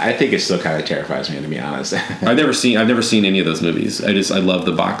amazing. Yeah, I think it still kind of terrifies me, to be honest. I've never seen any of those movies. I love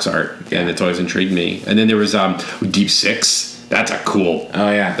the box art, and it's always intrigued me. And then there was Deep Six. That's a cool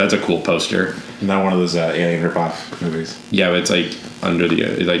poster. Not one of those alien ripoff movies. Yeah, but it's like under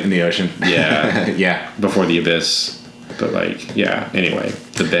the in the ocean. Yeah. Yeah. Before the Abyss. But like, yeah. Anyway,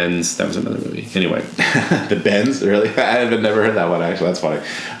 The Bends. That was another movie. Anyway, The Bends. Really, I have never heard that one. Actually, that's funny.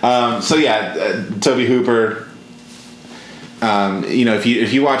 So yeah, Tobe Hooper.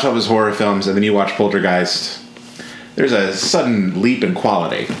 If you watch all his horror films and then you watch Poltergeist, there's a sudden leap in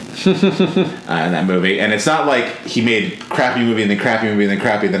quality in that movie. And it's not like he made crappy movie and then crappy movie and then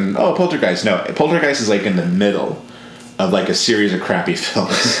crappy, then, Poltergeist. No, Poltergeist is like in the middle of like a series of crappy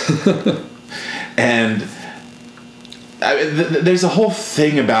films. And there's a whole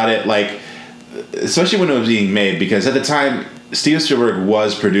thing about it, like, especially when it was being made, because at the time, Steven Spielberg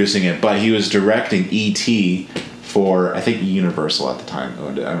was producing it, but he was directing E.T. for, I think, Universal at the time.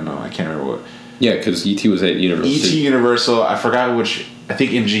 I don't know, I can't remember what. Yeah, because E.T. was at Universal. E.T. Universal, I forgot which, I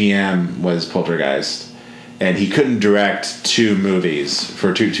think MGM was Poltergeist. And he couldn't direct two movies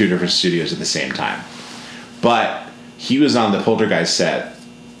for two different studios at the same time. But he was on the Poltergeist set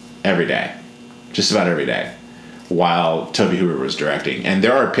every day. Just about every day. While Tobe Hooper was directing. And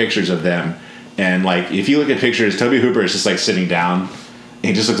there are pictures of them. And, like, if you look at pictures, Tobe Hooper is just, like, sitting down. And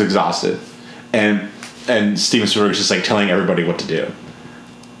he just looks exhausted. And Steven Spielberg is just, like, telling everybody what to do.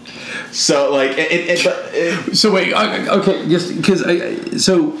 So like so wait, okay, just because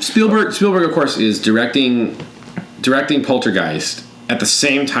so Spielberg of course is directing Poltergeist at the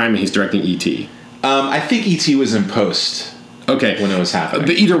same time he's directing E.T. I think E.T. was in post. Okay, when it was happening.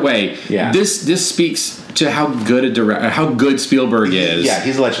 But either way, yeah. This speaks to how good Spielberg is. Yeah,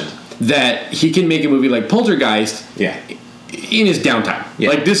 he's a legend. That he can make a movie like Poltergeist. Yeah. In his downtime.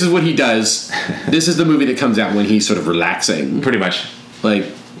 Yeah. Like this is what he does. This is the movie that comes out when he's sort of relaxing. Pretty much. Like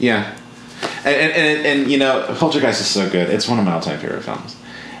yeah. And Poltergeist is so good. It's one of my all-time favorite films.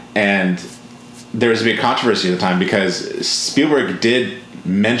 And there was a big controversy at the time because Spielberg did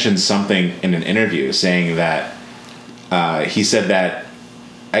mention something in an interview saying that he said that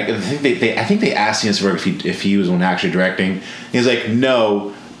I think they asked Steven Spielberg if he was one actually directing. He was like,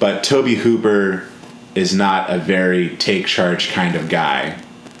 no, but Tobe Hooper is not a very take charge kind of guy,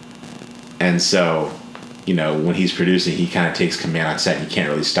 and so. When he's producing, he kind of takes command on set, and you can't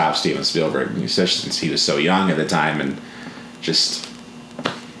really stop Steven Spielberg, especially since he was so young at the time, and just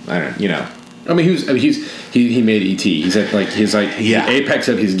I don't know. I mean, he made E.T. He's at the apex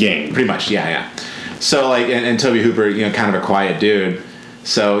of his game, pretty much. Yeah. So like, and Tobe Hooper, kind of a quiet dude.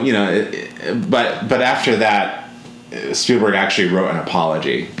 So but after that, Spielberg actually wrote an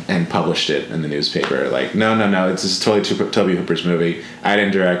apology and published it in the newspaper. Like, no, this is totally Tobe Hooper's movie. I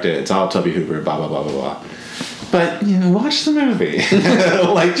didn't direct it. It's all Tobe Hooper. Blah blah blah blah blah. But watch the movie.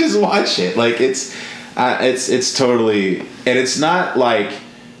 Like, just watch it. Like, it's totally, and it's not like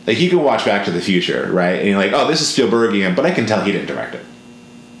you can watch Back to the Future, right? And you're like, oh, this is Spielbergian, but I can tell he didn't direct it.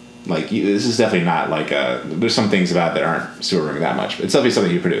 Like, this is definitely not like there's some things about it that aren't Spielberg that much. But it's definitely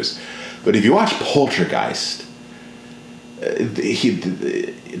something he produced. But if you watch Poltergeist.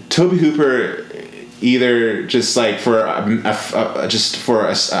 Tobe Hooper either just like for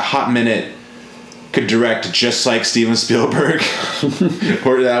a hot minute could direct just like Steven Spielberg,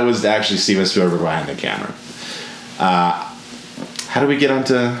 or that was actually Steven Spielberg behind the camera. How do we get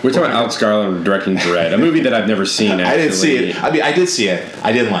onto? We're talking about Alex Garland directing Dread, a movie that I've never seen. Actually. I didn't see it. I mean, I did see it.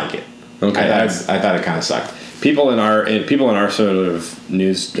 I didn't like it. Okay, I thought it kind of sucked. People in our sort of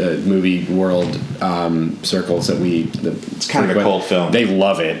news movie world circles it's kind of a cult film. They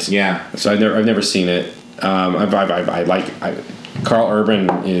love it. Yeah. So I've never seen it. Carl Urban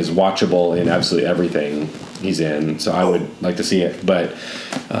is watchable in absolutely everything he's in, so I would like to see it. But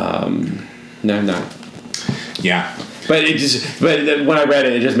no, I'm not. Yeah. But when I read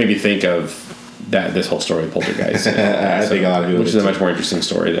it, it just made me think of this whole story of Poltergeist. I think a lot of people, which is a much more interesting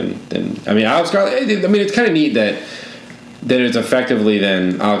story than Alex Garland. I mean, it's kind of neat that it's effectively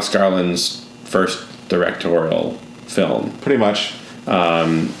then Alex Garland's first directorial film, pretty much.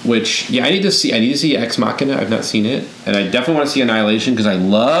 Which I need to see Ex Machina. I've not seen it, and I definitely want to see Annihilation because I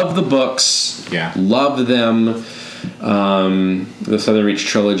love the books. Yeah, love them. The Southern Reach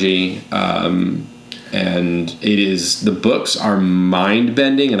trilogy. And the books are mind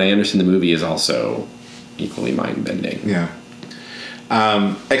bending, and I understand the movie is also equally mind bending. Yeah.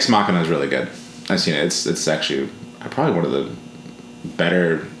 Ex Machina is really good. I've seen it. It's actually probably one of the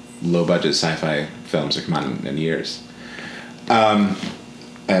better low budget sci-fi films that come out in years.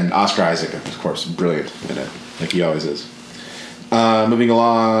 And Oscar Isaac, of course, brilliant in it, like he always is. Moving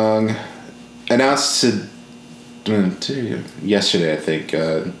along, announced to yesterday, I think.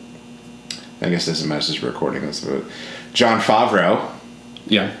 I guess this is a message recording this, but Jon Favreau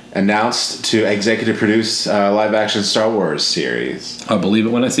announced to executive produce a live-action Star Wars series. I'll believe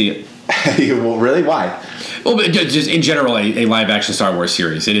it when I see it. Well, really? Why? Well, but just in general, a live-action Star Wars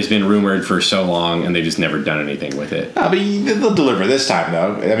series. It has been rumored for so long, and they've just never done anything with it. No, but they'll deliver this time,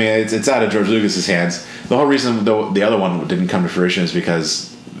 though. I mean, it's out of George Lucas's hands. The whole reason the other one didn't come to fruition is because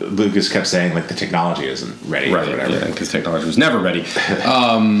Lucas kept saying like the technology isn't ready, right? Or whatever. Yeah, because technology was never ready.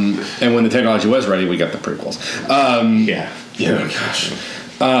 And when the technology was ready, we got the prequels. Yeah. Gosh.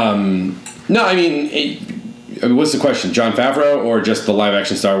 No, I mean, what's the question? Jon Favreau or just the live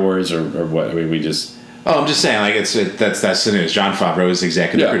action Star Wars or what? I mean, we just. Oh, I'm just saying, like that's the news. Jon Favreau is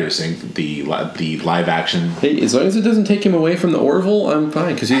executive producing the live action. Hey, as long as it doesn't take him away from the Orville, I'm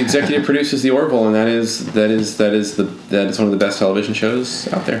fine because he executive produces the Orville, and that is one of the best television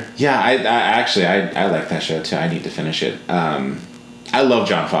shows out there. Yeah, I actually like that show too. I need to finish it. I love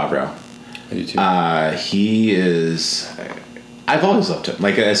Jon Favreau. I do too. He is. I've always loved him.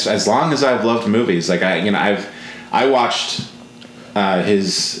 Like as long as I've loved movies, like I watched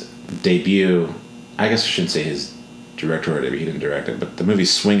his debut. I guess I shouldn't say his directorial debut. He didn't direct it, but the movie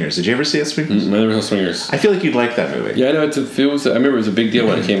Swingers. Did you ever see it, Swingers? No, there was no Swingers. I feel like you'd like that movie. Yeah, I know. I remember it was a big deal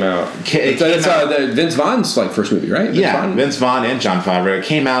when it came out. It's Vince Vaughn's First movie, right? Vince Vaughn and Jon Favreau. It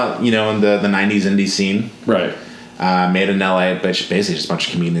came out, in the 90s indie scene. Right. Made in LA, but basically just a bunch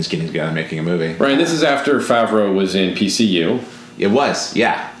of comedians getting together and making a movie. Right, and this is after Favreau was in PCU. It was,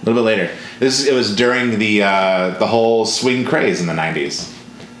 yeah, a little bit later. It was during the whole swing craze in the 90s.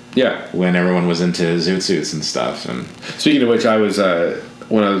 Yeah, when everyone was into zoot suits and stuff. And speaking of which, I was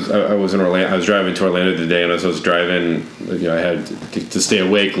when I was in Orlando. I was driving to Orlando today, and as I was driving, I had to stay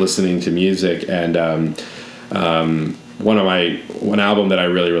awake listening to music. And one album that I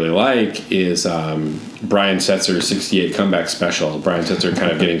really really like is Brian Setzer's '68 comeback special. Brian Setzer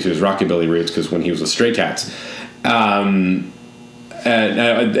kind of getting to his rockabilly roots because when he was with Stray Cats. And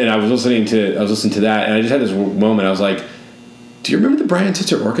I was listening to that, and I just had this moment. I was like, do you remember the Brian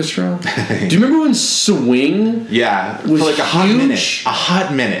Setzer Orchestra? Do you remember when Swing? Yeah, was for like a hot huge? minute. A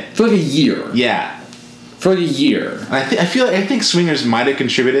hot minute. For like a year. Yeah. For like a year. I think Swingers might have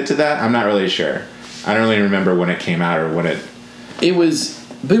contributed to that. I'm not really sure. I don't really remember when it came out or when it. It was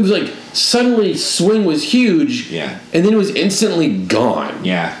like suddenly Swing was huge. Yeah. And then it was instantly gone.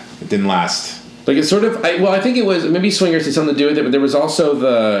 Yeah. It didn't last. Like it sort of. I think it was maybe Swingers had something to do with it, but there was also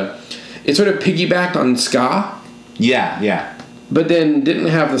it sort of piggybacked on ska. Yeah. But then didn't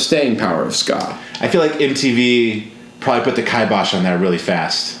have the staying power of ska. I feel like MTV probably put the kibosh on that really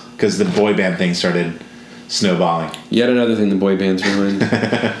fast because the boy band thing started snowballing. Yet another thing the boy bands ruined.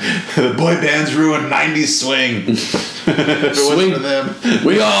 The boy bands ruined 90s swing. If it Swing, wasn't for them.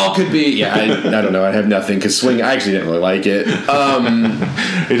 We all could be. Yeah, I don't know. I have nothing because Swing. I actually didn't really like it. You're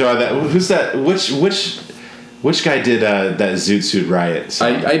talking about that. Who's that? Which guy did that Zoot Suit Riot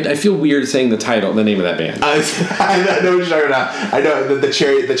song? I feel weird saying the name of that band. I know what you're talking about. I know the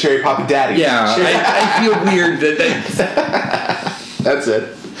Cherry Papa Daddy. Yeah, I feel weird that. That's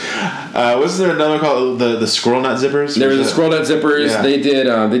it. Wasn't there another called the Squirrel Nut Zippers? There was the Squirrel Nut Zippers. Yeah. They did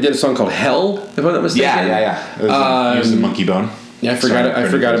a song called Hell, if I'm not mistaken. Yeah. It was using Monkey Bone. Yeah, I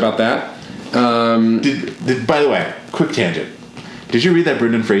forgot about that. By the way, quick tangent. Did you read that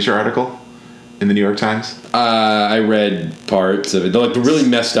Brendan Fraser article? in the New York Times? I read parts of it. The really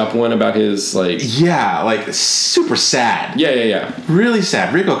messed up one about his Yeah, super sad. Yeah. Really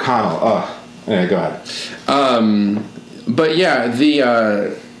sad. Rick O'Connell. Oh, yeah, go ahead. But yeah,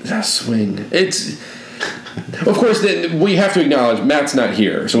 that swing. It's of course we have to acknowledge Matt's not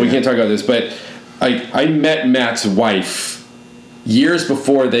here, so we can't talk about this. But I met Matt's wife years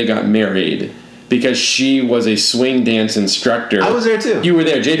before they got married. Because she was a swing dance instructor. I was there too. You were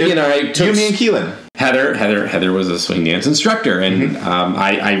there. JP and I took... You, me, and Keelan. Heather was a swing dance instructor. And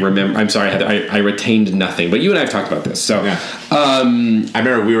I remember... I'm sorry, Heather. I retained nothing. But you and I have talked about this. So... Yeah. I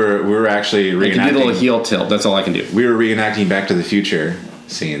remember we were actually reenacting... I can do a little heel tilt. That's all I can do. We were reenacting Back to the Future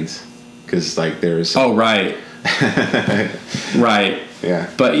scenes. Because, there was... Oh, right. Right. Yeah.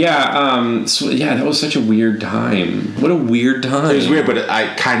 But yeah, that was such a weird time. What a weird time. It was weird, but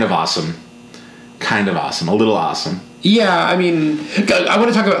kind of awesome. Kind of awesome. A little awesome. Yeah, I mean, I want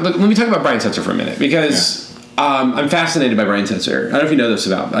to talk about... Let me talk about Brian Setzer for a minute, because I'm fascinated by Brian Setzer. I don't know if you know this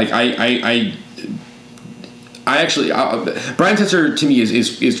about... I actually... Brian Setzer, to me,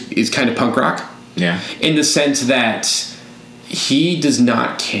 is kind of punk rock. Yeah. In the sense that he does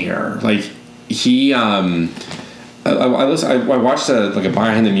not care. He... I watched a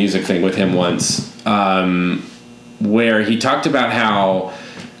behind the music thing with him once, where he talked about how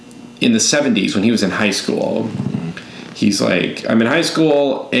in the 70s when he was in high school, he's like, I'm in high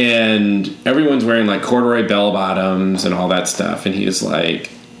school and everyone's wearing corduroy bell bottoms and all that stuff, and he had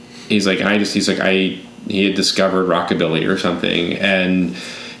discovered rockabilly or something, and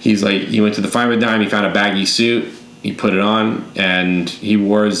he went to the Fine with Dime, he found a baggy suit, he put it on, and he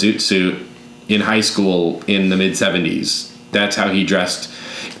wore a zoot suit in high school in the mid 70s. That's how he dressed.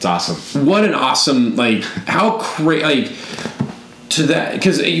 It's awesome. What an awesome, how crazy, to that,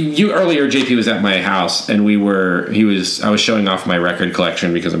 because you earlier, JP was at my house, and I was showing off my record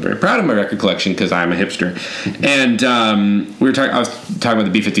collection because I'm very proud of my record collection because I'm a hipster, and I was talking about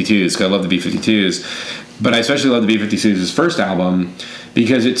the B-52s because I love the B-52s, but I especially love the B-52s' first album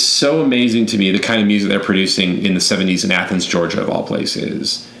because it's so amazing to me the kind of music they're producing in the 70s in Athens, Georgia, of all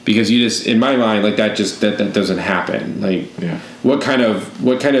places. Because you just, in my mind, that doesn't happen. What kind of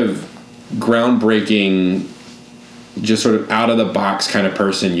groundbreaking, just sort of out of the box kind of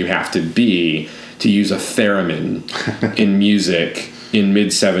person you have to be to use a theremin in music in mid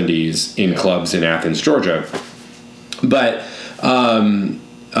 70s in clubs in Athens, Georgia. But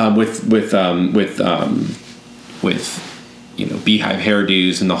with beehive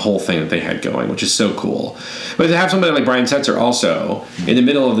hairdos and the whole thing that they had going, which is so cool. But to have somebody like Brian Setzer also in the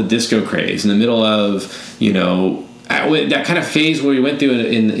middle of the disco craze, in the middle of that kind of phase where we went through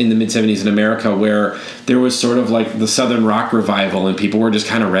in the mid-70s in America, where there was sort of the Southern rock revival and people were just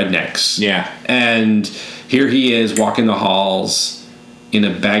kind of rednecks. Yeah. And here he is walking the halls in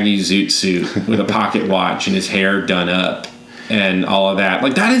a baggy zoot suit with a pocket watch and his hair done up and all of that.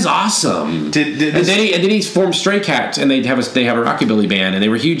 That is awesome. And then he formed Stray Cats, and they have a rockabilly band, and they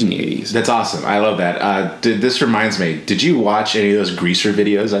were huge in the 80s. That's awesome. I love that. This reminds me, did you watch any of those Greaser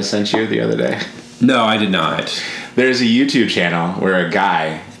videos I sent you the other day? No, I did not. There's a YouTube channel where a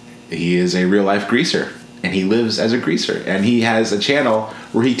guy, he is a real-life greaser, and he lives as a greaser, and he has a channel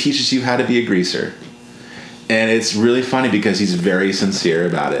where he teaches you how to be a greaser. And it's really funny because he's very sincere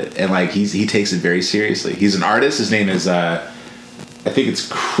about it, and he takes it very seriously. He's an artist. His name is I think it's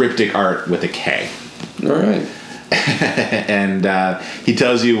Cryptic Art with a K. All right. And he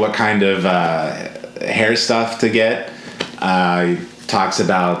tells you what kind of hair stuff to get. He talks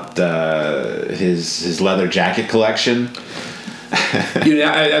about his leather jacket collection.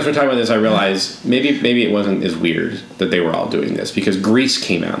 As we're talking about this, I realized maybe it wasn't as weird that they were all doing this because Grease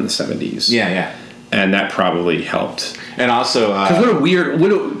came out in the 70s. Yeah. And that probably helped. And also,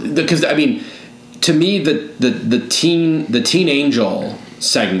 because to me, the teen angel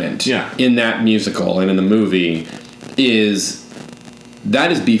segment in that musical and in the movie is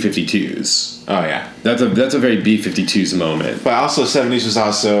B-52s. Oh yeah, that's a very B-52s moment. But also 70s was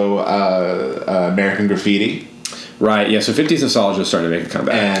also American Graffiti. Right, yeah, so 50s nostalgia was starting to make a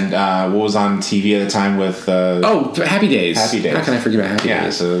comeback. And what was on TV at the time with... Happy Days. Happy Days. How can I forget about Happy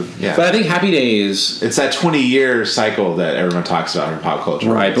Days? Yeah. But I think Happy Days... It's that 20-year cycle that everyone talks about in pop culture.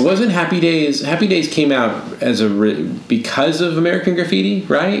 Right, but wasn't Happy Days came out as because of American Graffiti,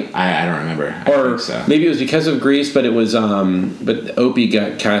 right? I don't remember. I think so. Maybe it was because of Grease, but it was... but Opie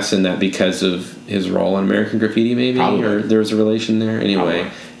got cast in that because of his role in American Graffiti, maybe? Probably. Or there was a relation there? Anyway,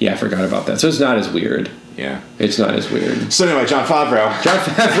 Probably. Yeah, I forgot about that. So it's not as weird. Yeah. It's not as weird. So anyway, Jon Favreau.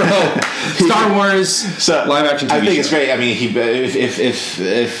 Star Wars live action TV I think show. it's great. I mean,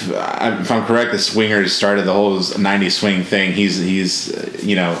 if I'm correct, the Swingers started the whole 90s swing thing. He's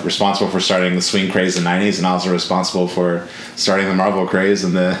responsible for starting the swing craze in the 90s and also responsible for starting the Marvel craze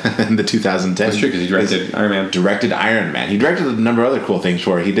in the 2010s. That's true, because he directed Iron Man. Directed Iron Man. He directed a number of other cool things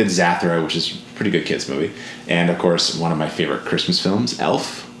for it. He did Zathra, which is a pretty good kids movie. And, of course, one of my favorite Christmas films,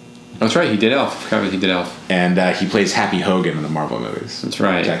 Elf. That's right, he did Elf. He did Elf. And he plays Happy Hogan in the Marvel movies. That's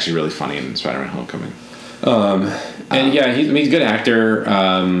right. It's actually really funny in Spider-Man Homecoming. And yeah, he's a good actor.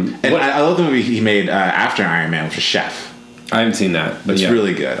 And I love the movie he made after Iron Man, which was Chef. I haven't seen that, but It's yeah.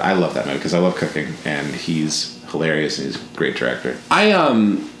 really good. I love that movie because I love cooking, and he's hilarious and he's a great director.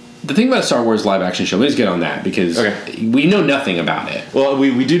 The thing about a Star Wars live action show, let's get on that because we know nothing about it. Well,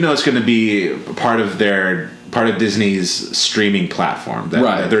 we do know it's going to be part of Disney's streaming platform.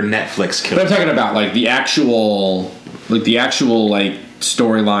 Right. Their Netflix killer. But I'm talking about like the actual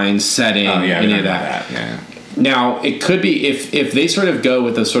storyline setting, any of that. Yeah. Now, it could be if they sort of go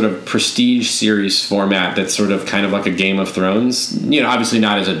with a sort of prestige series format that's sort of kind of like a Game of Thrones, obviously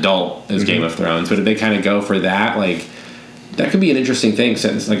not as adult as Game of Thrones, but if they kind of go for that, like, that could be an interesting thing,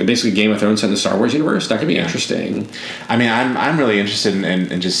 like basically Game of Thrones set in the Star Wars universe. That could be interesting. I mean, I'm really interested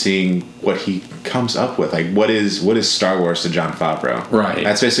in just seeing what he comes up with. Like, what is Star Wars to Jon Favreau? Right.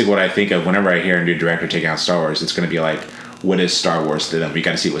 That's basically what I think of whenever I hear a new director taking out Star Wars. It's going to be like, what is Star Wars to them? We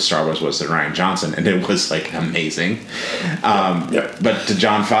got to see what Star Wars was to Rian Johnson, and it was like amazing. But to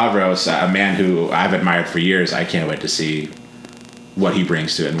Jon Favreau, a man who I've admired for years, I can't wait to see what he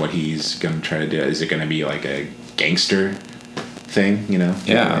brings to it and what he's going to try to do. Is it going to be like a gangster thing,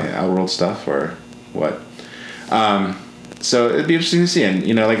 outworld stuff, or what? So it'd be interesting to see. And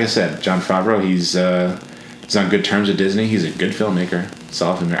like I said, Jon Favreau, he's on good terms with Disney. He's a good filmmaker,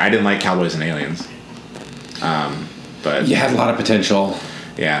 solid filmmaker. I didn't like Cowboys and Aliens, but you had a lot of potential.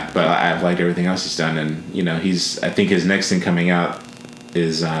 Yeah, but I've liked everything else he's done, and I think his next thing coming out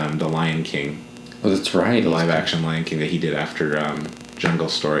is The Lion King. Oh, that's right. The live action Lion King that he did after Jungle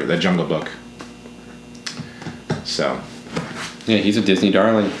Book. So. Yeah, he's a Disney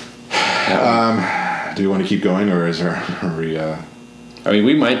darling. Do you want to keep going, or are we? I mean,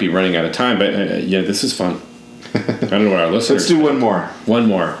 we might be running out of time, but this is fun. I don't know what our listeners. Let's do one more. One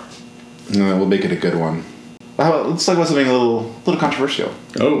more. No, we'll make it a good one. Let's talk about something a little controversial.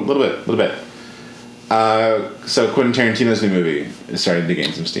 Oh, a little bit. So Quentin Tarantino's new movie is starting to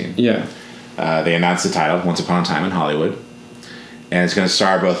gain some steam. Yeah. They announced the title, Once Upon a Time in Hollywood, and it's going to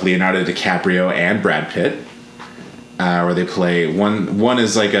star both Leonardo DiCaprio and Brad Pitt. Where they play one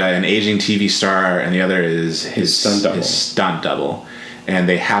is like an aging TV star, and the other is his stunt double, and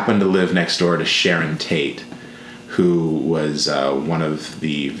they happen to live next door to Sharon Tate, who was one of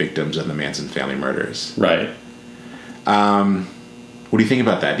the victims of the Manson family murders. Right. What do you think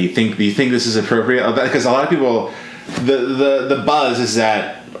about that? Do you think this is appropriate? Because a lot of people, the buzz is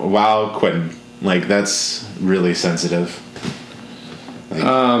that, wow, Quentin, like, that's really sensitive.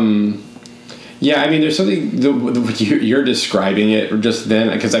 Yeah, I mean, there's something you're describing it just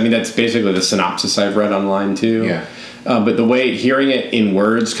then, because I mean that's basically the synopsis I've read online too. Yeah. But the way hearing it in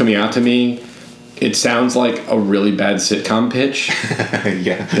words coming out to me, it sounds like a really bad sitcom pitch.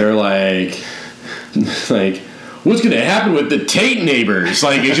 Yeah. They're like, what's going to happen with the Tate neighbors?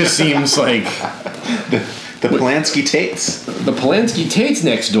 Like, it just seems like the Polanski Tates. The Polanski Tates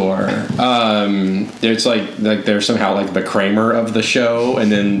next door. There's like they're somehow like the Kramer of the show,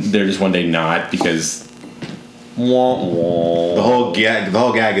 and then they're just one day not because. The whole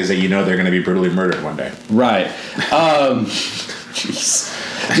gag is that they're going to be brutally murdered one day. Right. Jeez.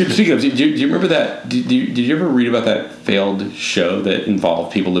 Speaking of, do you remember that? Did you ever read about that failed show that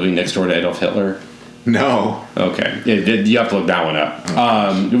involved people living next door to Adolf Hitler? No. Okay. Yeah, you have to look that one up.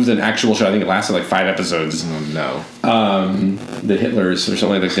 It was an actual show. I think it lasted like 5 episodes. Oh, no. The Hitlers or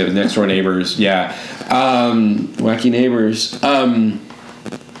something like that. The next door neighbors. Yeah. Wacky neighbors.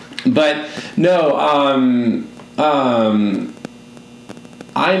 But no.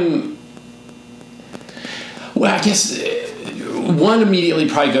 Well, I guess one immediately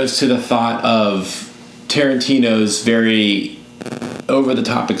probably goes to the thought of Tarantino's very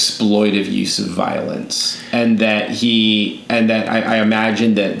over-the-top exploitive use of violence, and that I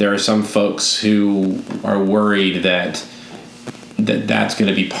imagine that there are some folks who are worried that that's going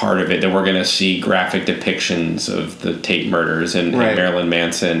to be part of it, that we're going to see graphic depictions of the Tate murders and Marilyn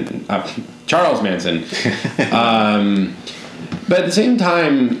Manson, Charles Manson. But at the same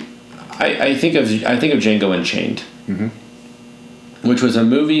time, I think of Django Unchained, which was a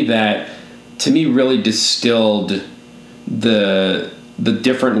movie that, to me, really distilled the the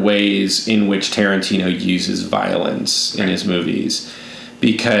different ways in which Tarantino uses violence in his movies.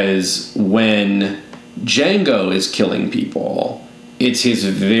 Because when Django is killing people, it's his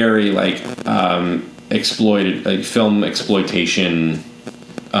very like exploited like film exploitation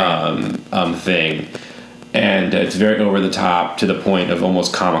thing, and it's very over the top to the point of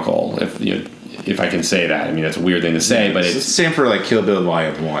almost comical. If I can say that, I mean that's a weird thing to say, but it's the same for like Kill Bill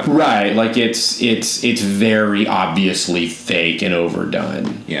Volume 1. Right, like it's very obviously fake and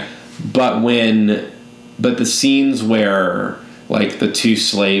overdone. Yeah. But the scenes where like the two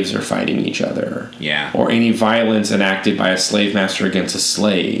slaves are fighting each other, yeah, or any violence enacted by a slave master against a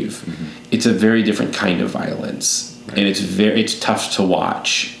slave, it's a very different kind of violence. Right. And it's tough to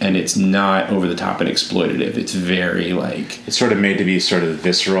watch, and it's not over the top and exploitative. It's very like it's sort of made to be sort of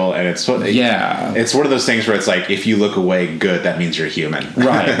visceral, and it's one of those things where it's like if you look away, good, that means you're human.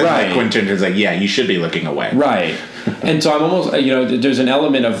 Right. Like Quentin Tarantino's like, yeah, you should be looking away. Right. And so I'm almost there's an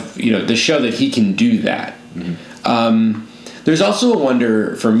element of the show that he can do that. Mm-hmm. There's also a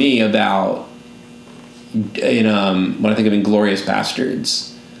wonder for me about when I think of Inglourious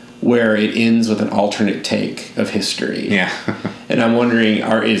Bastards, where it ends with an alternate take of history. Yeah. And I'm wondering,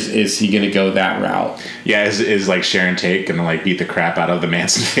 is he going to go that route? Yeah, is like Sharon Tate going to like beat the crap out of the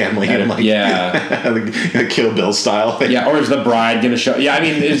Manson family and like like Kill Bill style? Yeah, or is the bride going to show? Yeah, I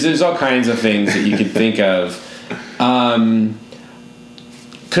mean, there's all kinds of things that you could think of.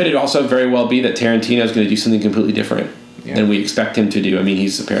 Could it also very well be that Tarantino is going to do something completely different than we expect him to do? I mean,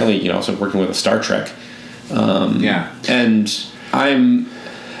 he's apparently also working with a Star Trek. And I'm,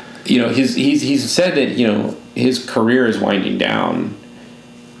 he's said that his career is winding down,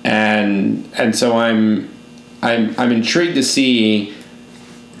 and so I'm intrigued to see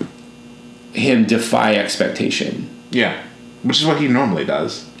him defy expectation. Yeah, which is what he normally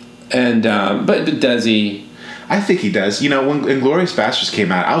does. And but does he? I think he does. When Inglourious Bastards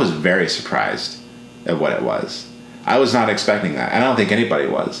came out, I was very surprised at what it was. I was not expecting that, and I don't think anybody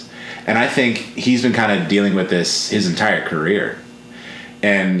was. And I think he's been kind of dealing with this his entire career.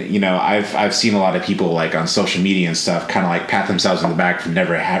 And I've seen a lot of people like on social media and stuff kind of like pat themselves on the back for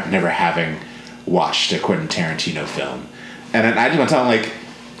never having watched a Quentin Tarantino film. And I just want to tell them, like,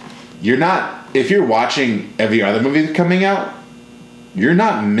 you're not, if you're watching every other movie that's coming out, you're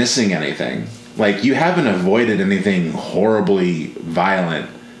not missing anything. Like, you haven't avoided anything horribly violent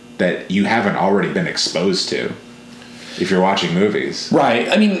that you haven't already been exposed to if you're watching movies. Right.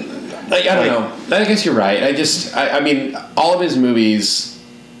 I mean, I don't know. I guess you're right. I mean, all of his movies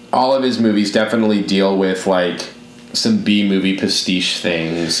definitely deal with like some B-movie pastiche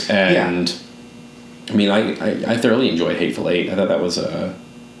things, and I mean, I thoroughly enjoyed Hateful Eight. I thought that was a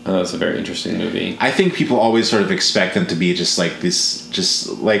very interesting movie. I think people always sort of expect them to be just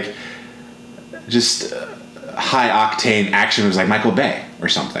high octane action movies like Michael Bay or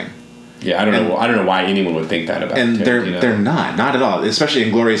something. Yeah, I don't know why anyone would think that about and they're not at all. Especially in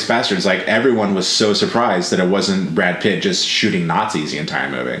Inglourious Bastards, like everyone was so surprised that it wasn't Brad Pitt just shooting Nazis the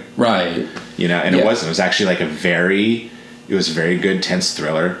entire movie. Right. And it wasn't. It was actually like a very good tense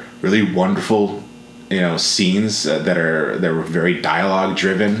thriller. Really wonderful, scenes that were very dialogue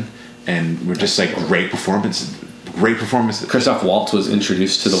driven and were just like great performances. Christoph Waltz was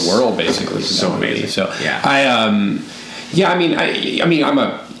introduced to the world basically. So amazing. So yeah.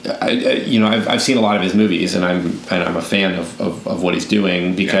 I've seen a lot of his movies, and I'm a fan of what he's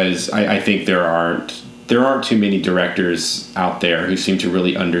doing, because I think there aren't too many directors out there who seem to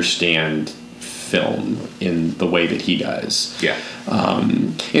really understand film in the way that he does. Yeah.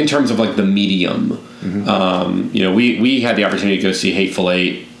 In terms of like the medium, we had the opportunity to go see Hateful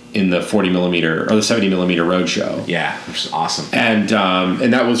Eight in the 40mm or the 70mm roadshow. Yeah, which is awesome. And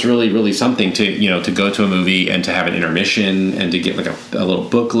that was really, really something to go to a movie and to have an intermission and to get like a little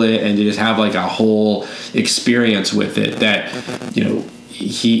booklet and to just have like a whole experience with it that,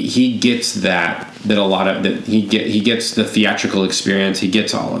 he gets that a lot of that he gets the theatrical experience. He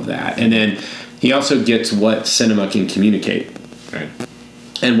gets all of that. And then he also gets what cinema can communicate. Right.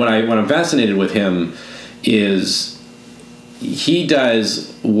 And what I'm fascinated with him is he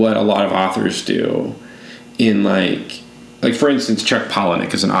does what a lot of authors do in like for instance, Chuck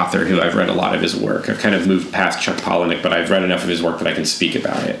Palahniuk is an author who I've read a lot of his work. I've kind of moved past Chuck Palahniuk, but I've read enough of his work that I can speak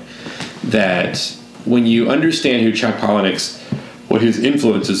about it. That when you understand who Chuck Palahniuk's, what his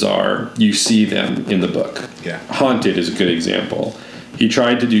influences are, you see them in the book. Yeah. Haunted is a good example. He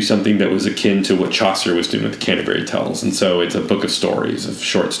tried to do something that was akin to what Chaucer was doing with the Canterbury Tales, and so it's a book of stories, of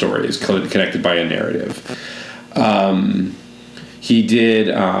short stories, connected by a narrative. He did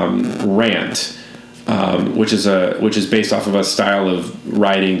Rant, which is based off of a style of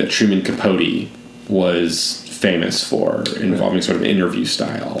writing that Truman Capote was famous for, involving sort of interview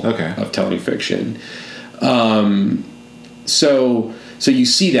style of telling fiction. So you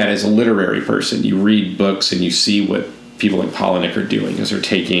see that as a literary person. You read books and you see what people like Palahniuk are doing as they're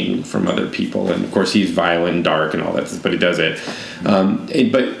taking from other people. And of course he's violent and dark and all that, but he does it.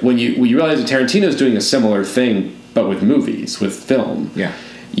 But when you realize that Tarantino's doing a similar thing, but with movies, with film,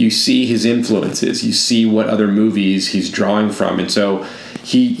 you see his influences, you see what other movies he's drawing from. And so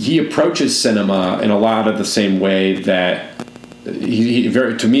he approaches cinema in a lot of the same way that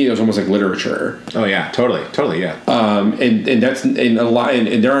to me, it was almost like literature. Oh yeah, totally, yeah. And that's in a lot,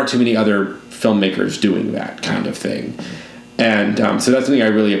 and there aren't too many other filmmakers doing that kind of thing. And so that's something I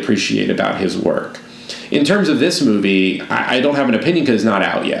really appreciate about his work. In terms of this movie, I don't have an opinion because it's not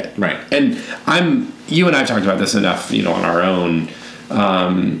out yet. Right. And you and I have talked about this enough, on our own. I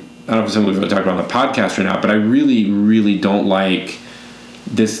don't know if it's something we've really talked about on the podcast or not, but I really, really don't like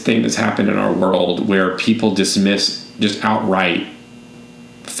this thing that's happened in our world where people dismiss just outright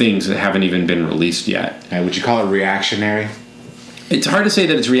things that haven't even been released yet. Would you call it reactionary? It's hard to say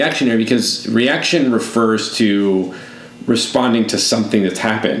that it's reactionary because reaction refers to responding to something that's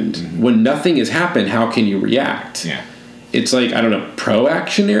happened. Mm-hmm. When nothing has happened, how can you react? Yeah. It's like, I don't know,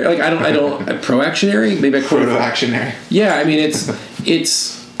 proactionary? Like, I don't proactionary? Maybe I quote proactionary. Yeah, I mean, it's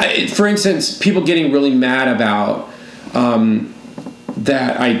for instance, people getting really mad about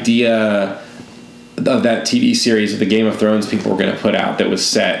that idea of that TV series of the Game of Thrones people were going to put out that was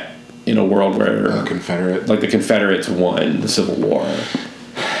set in a world where the Confederates won the Civil War.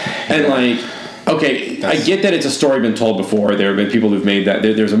 And okay, I get that it's a story been told before. There have been people who've made that.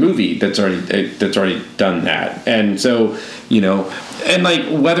 There's a movie that's already done that. And so,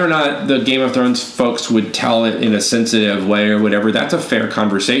 and whether or not the Game of Thrones folks would tell it in a sensitive way or whatever, that's a fair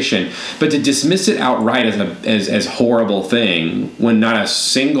conversation. But to dismiss it outright as horrible thing when not a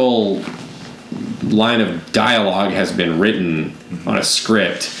single line of dialogue has been written on a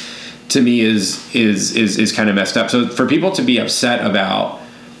script, to me is kind of messed up. So for people to be upset about,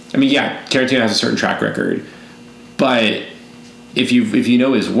 I mean, yeah, Tarantino has a certain track record, but if you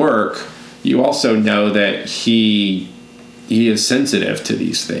know his work, you also know that he is sensitive to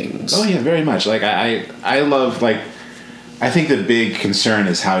these things. Oh yeah, very much. I love I think the big concern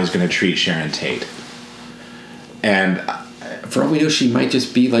is how he's going to treat Sharon Tate, and for all we know, she might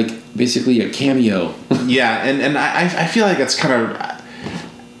just be basically a cameo. Yeah, and I feel like it's kind of.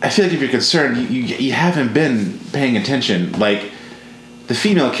 I feel like if you're concerned, you haven't been paying attention. The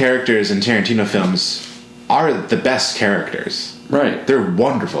female characters in Tarantino films are the best characters. Right. They're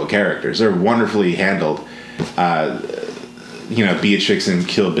wonderful characters. They're wonderfully handled. Beatrix in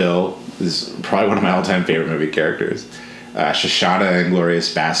Kill Bill is probably one of my all-time favorite movie characters. Shoshana in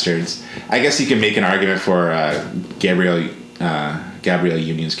Inglourious Bastards. I guess you can make an argument for Gabrielle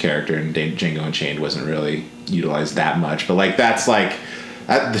Union's character in Django Unchained wasn't really utilized that much, but that's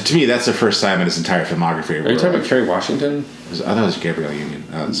to me that's the first time in his entire filmography. Are you talking about Kerry Washington? I thought it was Gabrielle Union.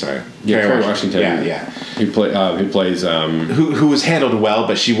 Oh, sorry. Yeah, Kerry Washington. Yeah. Who plays who was handled well,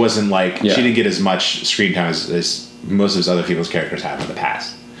 but she wasn't she didn't get as much screen time as most of his other people's characters have in the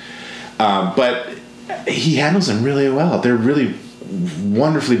past. But he handles them really well. They're really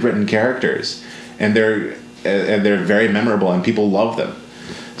wonderfully written characters, and they're very memorable, and people love them.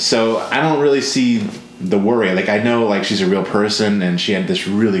 So I don't really see the worry. I know she's a real person, and she had this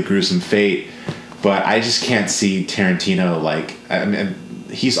really gruesome fate, but I just can't see Tarantino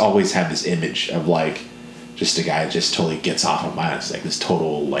he's always had this image of just a guy that just totally gets off on violence, this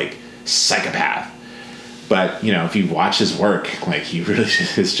total psychopath. But if you watch his work, he really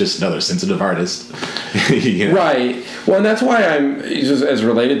is just another sensitive artist. Right. Well, and that's why I'm just as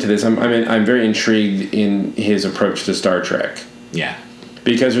related to this. I'm very intrigued in his approach to Star Trek. Yeah.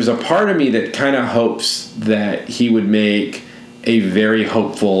 Because there's a part of me that kind of hopes that he would make a very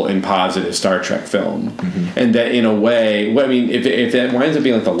hopeful and positive Star Trek film, and that in a way, if that winds up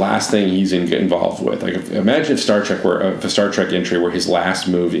being the last thing he's involved with, imagine if Star Trek were a Star Trek entry were his last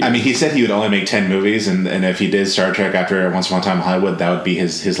movie. I mean, he said he would only make 10 movies, and if he did Star Trek after Once Upon a Time in Hollywood, that would be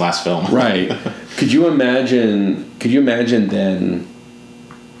his last film. Right. Could you imagine then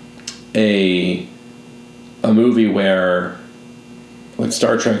a movie where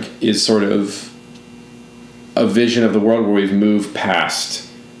Star Trek is sort of a vision of the world where we've moved past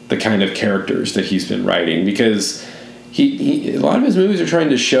the kind of characters that he's been writing, because he a lot of his movies are trying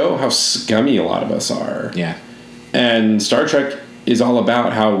to show how scummy a lot of us are. Yeah. And Star Trek is all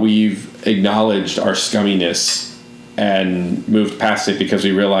about how we've acknowledged our scumminess and moved past it because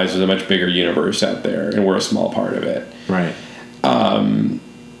we realize there's a much bigger universe out there and we're a small part of it. Right.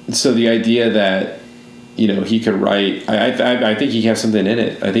 So the idea that he could write, I think he has something in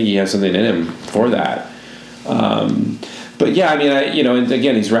it. I think he has something in him for that. But yeah, I mean, and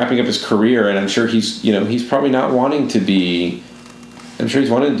again, he's wrapping up his career, and I'm sure he's probably not wanting to be. I'm sure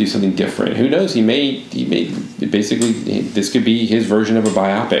he's wanting to do something different. Who knows? He may basically, this could be his version of a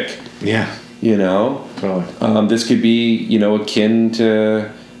biopic. Yeah. Totally. This could be, akin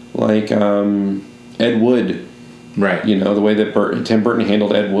to like Ed Wood. Right. The way that Tim Burton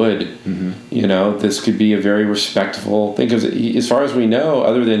handled Ed Wood. Mm-hmm. This could be a very respectful thing, because as far as we know,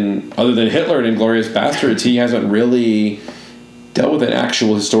 other than Hitler and Inglourious Bastards, he hasn't really dealt with an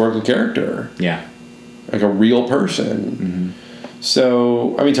actual historical character. Yeah. Like a real person. Mm-hmm.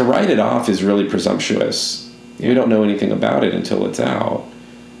 So, I mean, to write it off is really presumptuous. Yeah. We don't know anything about it until it's out.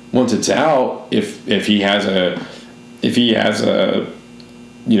 Once it's out, if he has a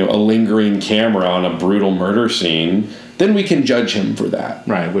a lingering camera on a brutal murder scene, then we can judge him for that.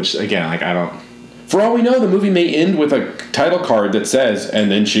 Right, which again, I don't. For all we know, the movie may end with a title card that says,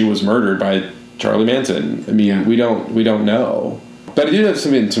 "And then she was murdered by Charlie Manson." I mean, we don't know. But I do have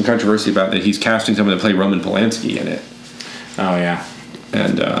some controversy about that. He's casting someone to play Roman Polanski in it. Oh yeah,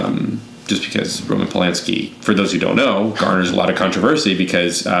 and just because Roman Polanski, for those who don't know, garners a lot of controversy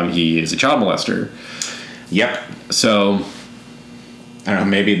because he is a child molester. Yep. So I don't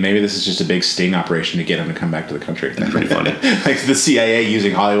know. Maybe this is just a big sting operation to get him to come back to the country. That's pretty funny. Like the CIA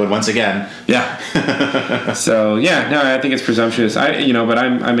using Hollywood once again. Yeah. So yeah, no, I think it's presumptuous. But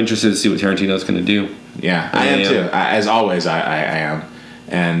I'm interested to see what Tarantino's going to do. Yeah, I am too. As always, I am,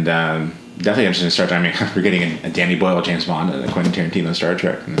 and definitely interested to start. I mean, we're getting a Danny Boyle James Bond and a Quentin Tarantino Star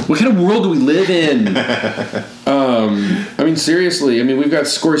Trek. What kind of world do we live in? I mean, seriously. I mean, we've got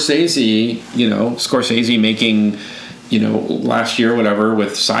Scorsese. Scorsese making. Last year, whatever,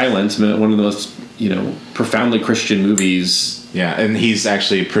 with Silence, one of the most, profoundly Christian movies. Yeah, and he's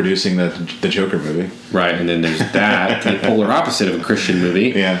actually producing the Joker movie. Right, and then there's that, the polar opposite of a Christian movie.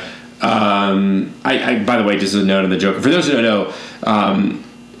 Yeah. I by the way, just a note on the Joker. For those who don't know,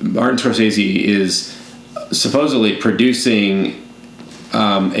 Martin Scorsese is supposedly producing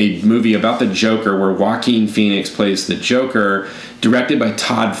a movie about the Joker where Joaquin Phoenix plays the Joker, directed by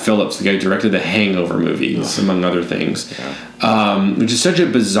Todd Phillips, the guy who directed the Hangover movies, among other things. Yeah. Which is such a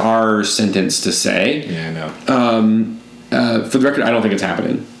bizarre sentence to say. Yeah, I know. For the record, I don't think it's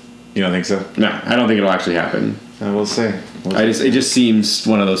happening. You don't think so? No, I don't think it'll actually happen. We'll see. It just seems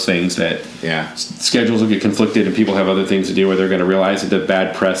one of those things that schedules will get conflicted and people have other things to do where they're going to realize that the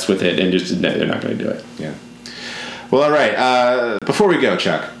bad press with it and just they're not going to do it. Yeah. Well, all right. Before we go,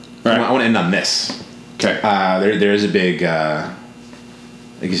 Chuck, I want to end on this. Okay. There is a big, I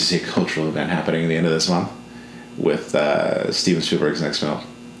guess you say, cultural event happening at the end of this month with Steven Spielberg's next film,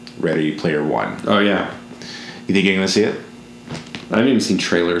 Ready Player One. Oh yeah. You think you're going to see it? I haven't even seen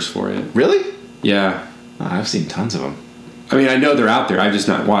trailers for it. Really? Yeah. Oh, I've seen tons of them. I mean, I know they're out there. I've just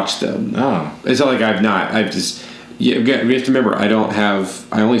not watched them. Oh. It's not like I've just... Yeah, we have to remember, I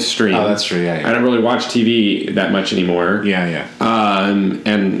only stream. Oh, that's true, yeah. I don't really watch TV that much anymore. Yeah.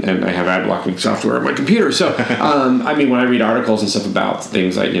 And I have ad blocking software on my computer. So, I mean, when I read articles and stuff about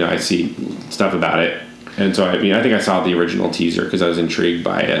things, I see stuff about it. And so, I think I saw the original teaser because I was intrigued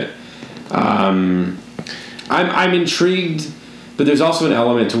by it. I'm intrigued, but there's also an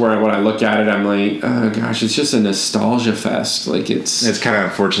element to where when I look at it, I'm like, oh gosh, it's just a nostalgia fest. Like it's kind of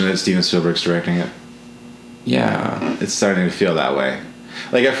unfortunate that Steven Spielberg's directing it. Yeah. It's starting to feel that way.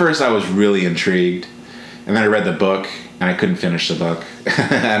 Like, at first I was really intrigued, and then I read the book, and I couldn't finish the book.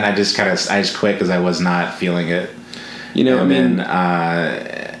 And I just quit because I was not feeling it. I'm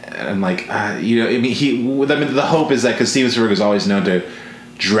like, the hope is that, because Steven Spielberg is always known to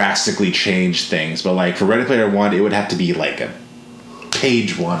drastically change things, but, like, for Ready Player One, it would have to be, like, a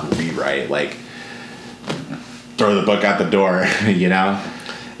page one rewrite. Like, throw the book out the door,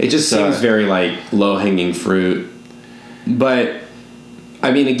 It just seems very, like, low-hanging fruit. But,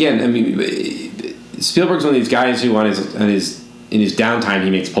 Spielberg's one of these guys who in his downtime, he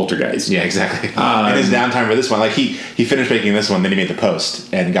makes Poltergeist. Yeah, exactly. In his downtime for this one, like, he finished making this one, then he made The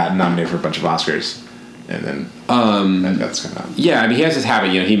Post, and got nominated for a bunch of Oscars. And then that's kind of... Yeah, he has this habit,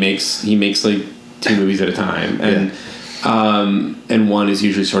 he makes like, 2 movies at a time. And and one is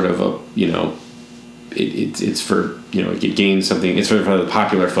usually sort of a, it's for it gains something. It's for the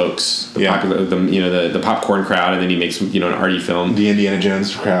popular folks, the popcorn crowd, and then he makes an arty film, the Indiana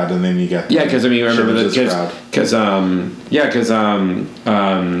Jones crowd, and then you got because remember because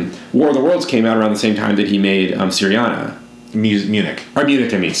War of the Worlds came out around the same time that he made Syriana. Munich. Or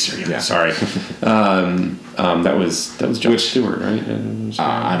Munich, Syriana. Yeah. Sorry. That was Jon Stewart, right?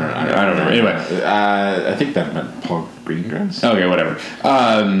 I don't know. Anyway, I think that meant Paul Greengrass. Okay, whatever.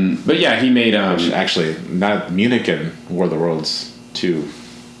 But yeah, he made actually not Munich and War of the Worlds 2.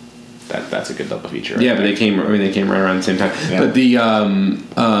 that's a good double feature. Right Yeah, but there. they came right around the same time. Yeah. But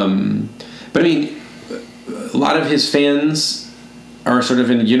but I mean, a lot of his fans are sort of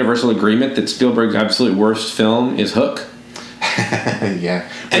in universal agreement that Spielberg's absolute worst film is Hook. Yeah.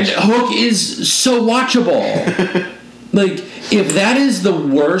 And Hook is so watchable. Like, if that is the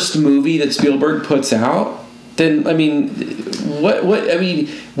worst movie that Spielberg puts out, then I mean, what I mean,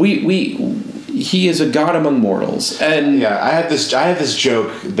 he is a god among mortals. And Yeah, I have this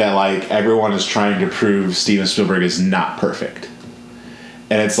joke that like everyone is trying to prove Steven Spielberg is not perfect.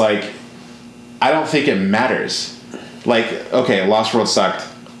 And it's like, I don't think it matters. Like, okay, Lost World sucked.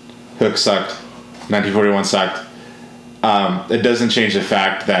 Hook sucked. 1941 sucked. It doesn't change the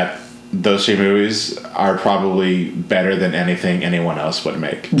fact that those three movies are probably better than anything anyone else would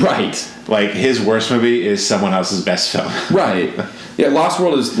make. right. Like, his worst movie is someone else's best film. Right. Yeah, Lost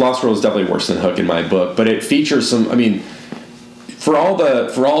World is definitely worse than Hook in my book, but it features some. I mean, for all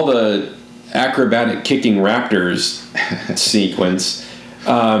the acrobatic kicking raptors sequence,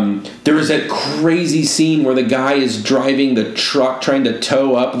 there was that crazy scene where the guy is driving the truck trying to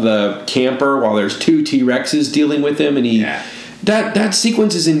tow up the camper while there's two T-Rexes dealing with him, and that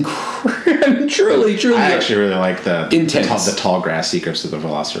sequence is incredible. truly. I actually really like the Intense. tall grass sequence of the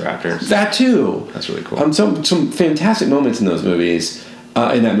Velociraptors. That too. That's really cool. Some fantastic moments in those movies,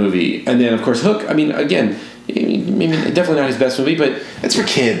 in that movie, and then of course Hook. I mean, again, definitely not his best movie, but It's for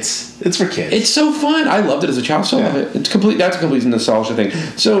kids. it's so fun. I loved it as a child. Still love it. It's complete. That's a complete nostalgia thing.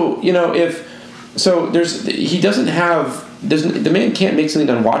 So the man can't make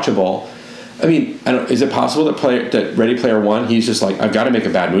something unwatchable. I mean, is it possible that Ready Player One, he's just like, I've got to make a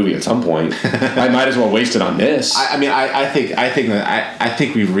bad movie at some point. I might as well waste it on this. I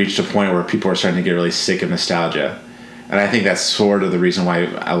think we've reached a point where people are starting to get really sick of nostalgia, and I think that's sort of the reason why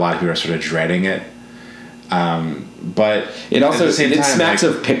a lot of people are sort of dreading it. But it also at the same time, smacks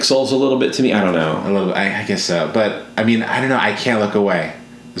of Pixels a little bit to me. I don't know. a little. I guess so. But I mean, I don't know. I can't look away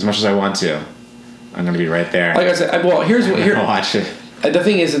as much as I want to. I'm going to be right there. Like I said, well, here's watch it. The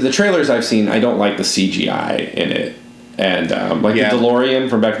thing is that the trailers I've seen, I don't like the CGI in it. And the DeLorean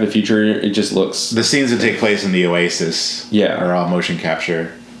from Back to the Future, it just looks... The scenes that take place in the Oasis are all motion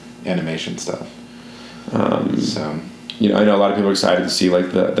capture animation stuff. So I know a lot of people are excited to see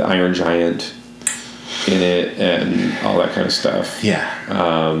like the Iron Giant in it and all that kind of stuff. Yeah.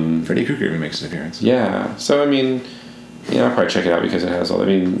 Freddy Krueger makes an appearance. Yeah. So I mean, I'll probably check it out because it has all... I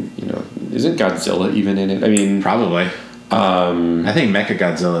mean, isn't Godzilla even in it? I mean... Probably. I think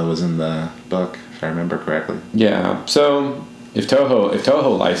Mechagodzilla was in the book, if I remember correctly. Yeah. So if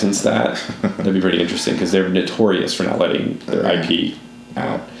Toho licensed that, that'd be pretty interesting because they're notorious for not letting their IP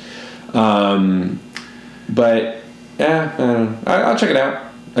out. But yeah, I don't know. I'll check it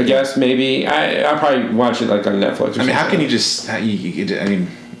out. I guess maybe I'll probably watch it like on Netflix. Or something. How can you just?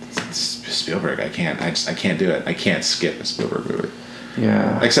 Spielberg. I can't do it. I can't skip a Spielberg movie.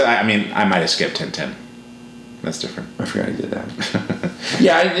 Yeah. Except I might have skipped Tintin. That's different. I forgot he did that.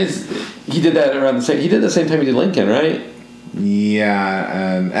 Yeah, he did that around the same. He did the same time he did Lincoln, right?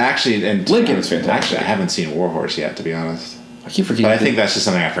 Yeah, actually, and Lincoln is fantastic. Actually, I haven't seen Warhorse yet, to be honest. I keep forgetting. But I think that's just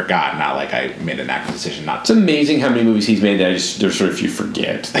something I forgot. Not like I made an active decision not to. It's amazing how many movies he's made that there's sort of you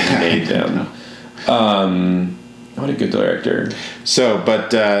forget that he made them. What a good director. So,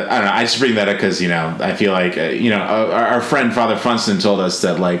 but I don't know. I just bring that up because I feel like our friend Father Funston told us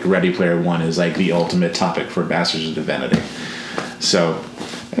that like Ready Player One is like the ultimate topic for Masters of Divinity. So,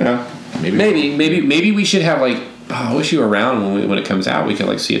 maybe we should have like. I wish you were around when it comes out. We could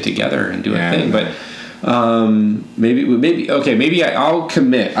like see it together and do a thing. But maybe I'll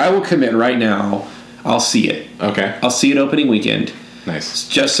commit. I will commit right now. I'll see it. Okay. I'll see it opening weekend. Nice.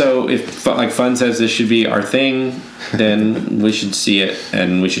 Just so if Fun says this should be our thing, then we should see it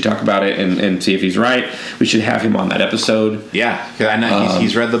and we should talk about it and see if he's right. We should have him on that episode. Yeah, because I know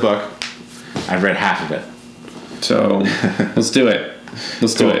he's read the book. I've read half of it. So let's do it.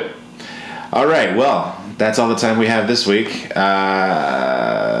 Let's do it. All right. Well, that's all the time we have this week.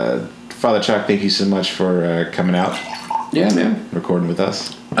 Father Chuck, thank you so much for coming out. Yeah, man. Recording with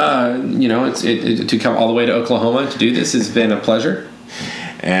us. It's to come all the way to Oklahoma to do this has been a pleasure.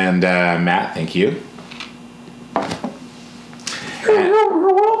 And Matt, thank you.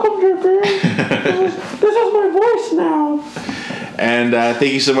 You're welcome, JP. This is my voice now. And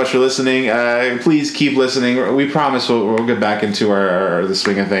thank you so much for listening. Please keep listening. We promise we'll get back into the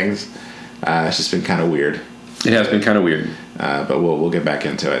swing of things. It's just been kind of weird. It has been kind of weird, but we'll get back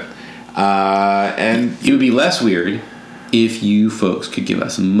into it. And it would be less weird if you folks could give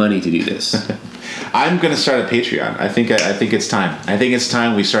us money to do this. I'm going to start a Patreon. I think it's time. I think it's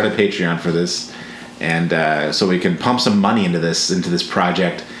time we start a Patreon for this, and so we can pump some money into this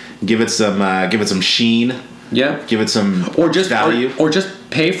project Give it some sheen. Yeah. Give it some value. Or just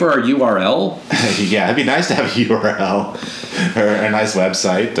pay for our URL. Yeah, it'd be nice to have a URL or a nice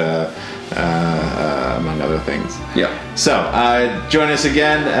website, among other things. Yeah. So, join us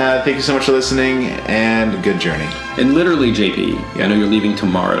again. Thank you so much for listening, and good journey. And literally, JP, I know you're leaving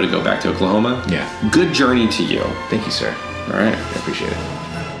tomorrow to go back to Oklahoma. Yeah. Good journey to you. Thank you, sir. All right. I appreciate it.